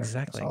back there.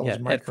 Exactly. Yeah,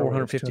 at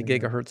 450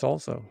 gigahertz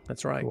also.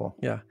 That's right. Cool.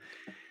 Yeah.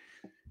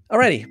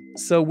 Alrighty.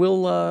 So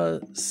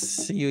we'll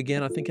see you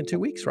again, I think, in 2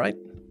 weeks, right?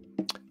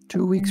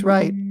 2 weeks,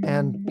 right.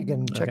 And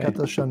again, check out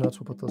those show notes.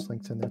 We'll put those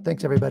links in there.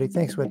 Thanks, everybody.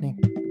 Thanks, Whitney.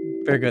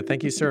 Very good.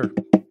 Thank you, sir.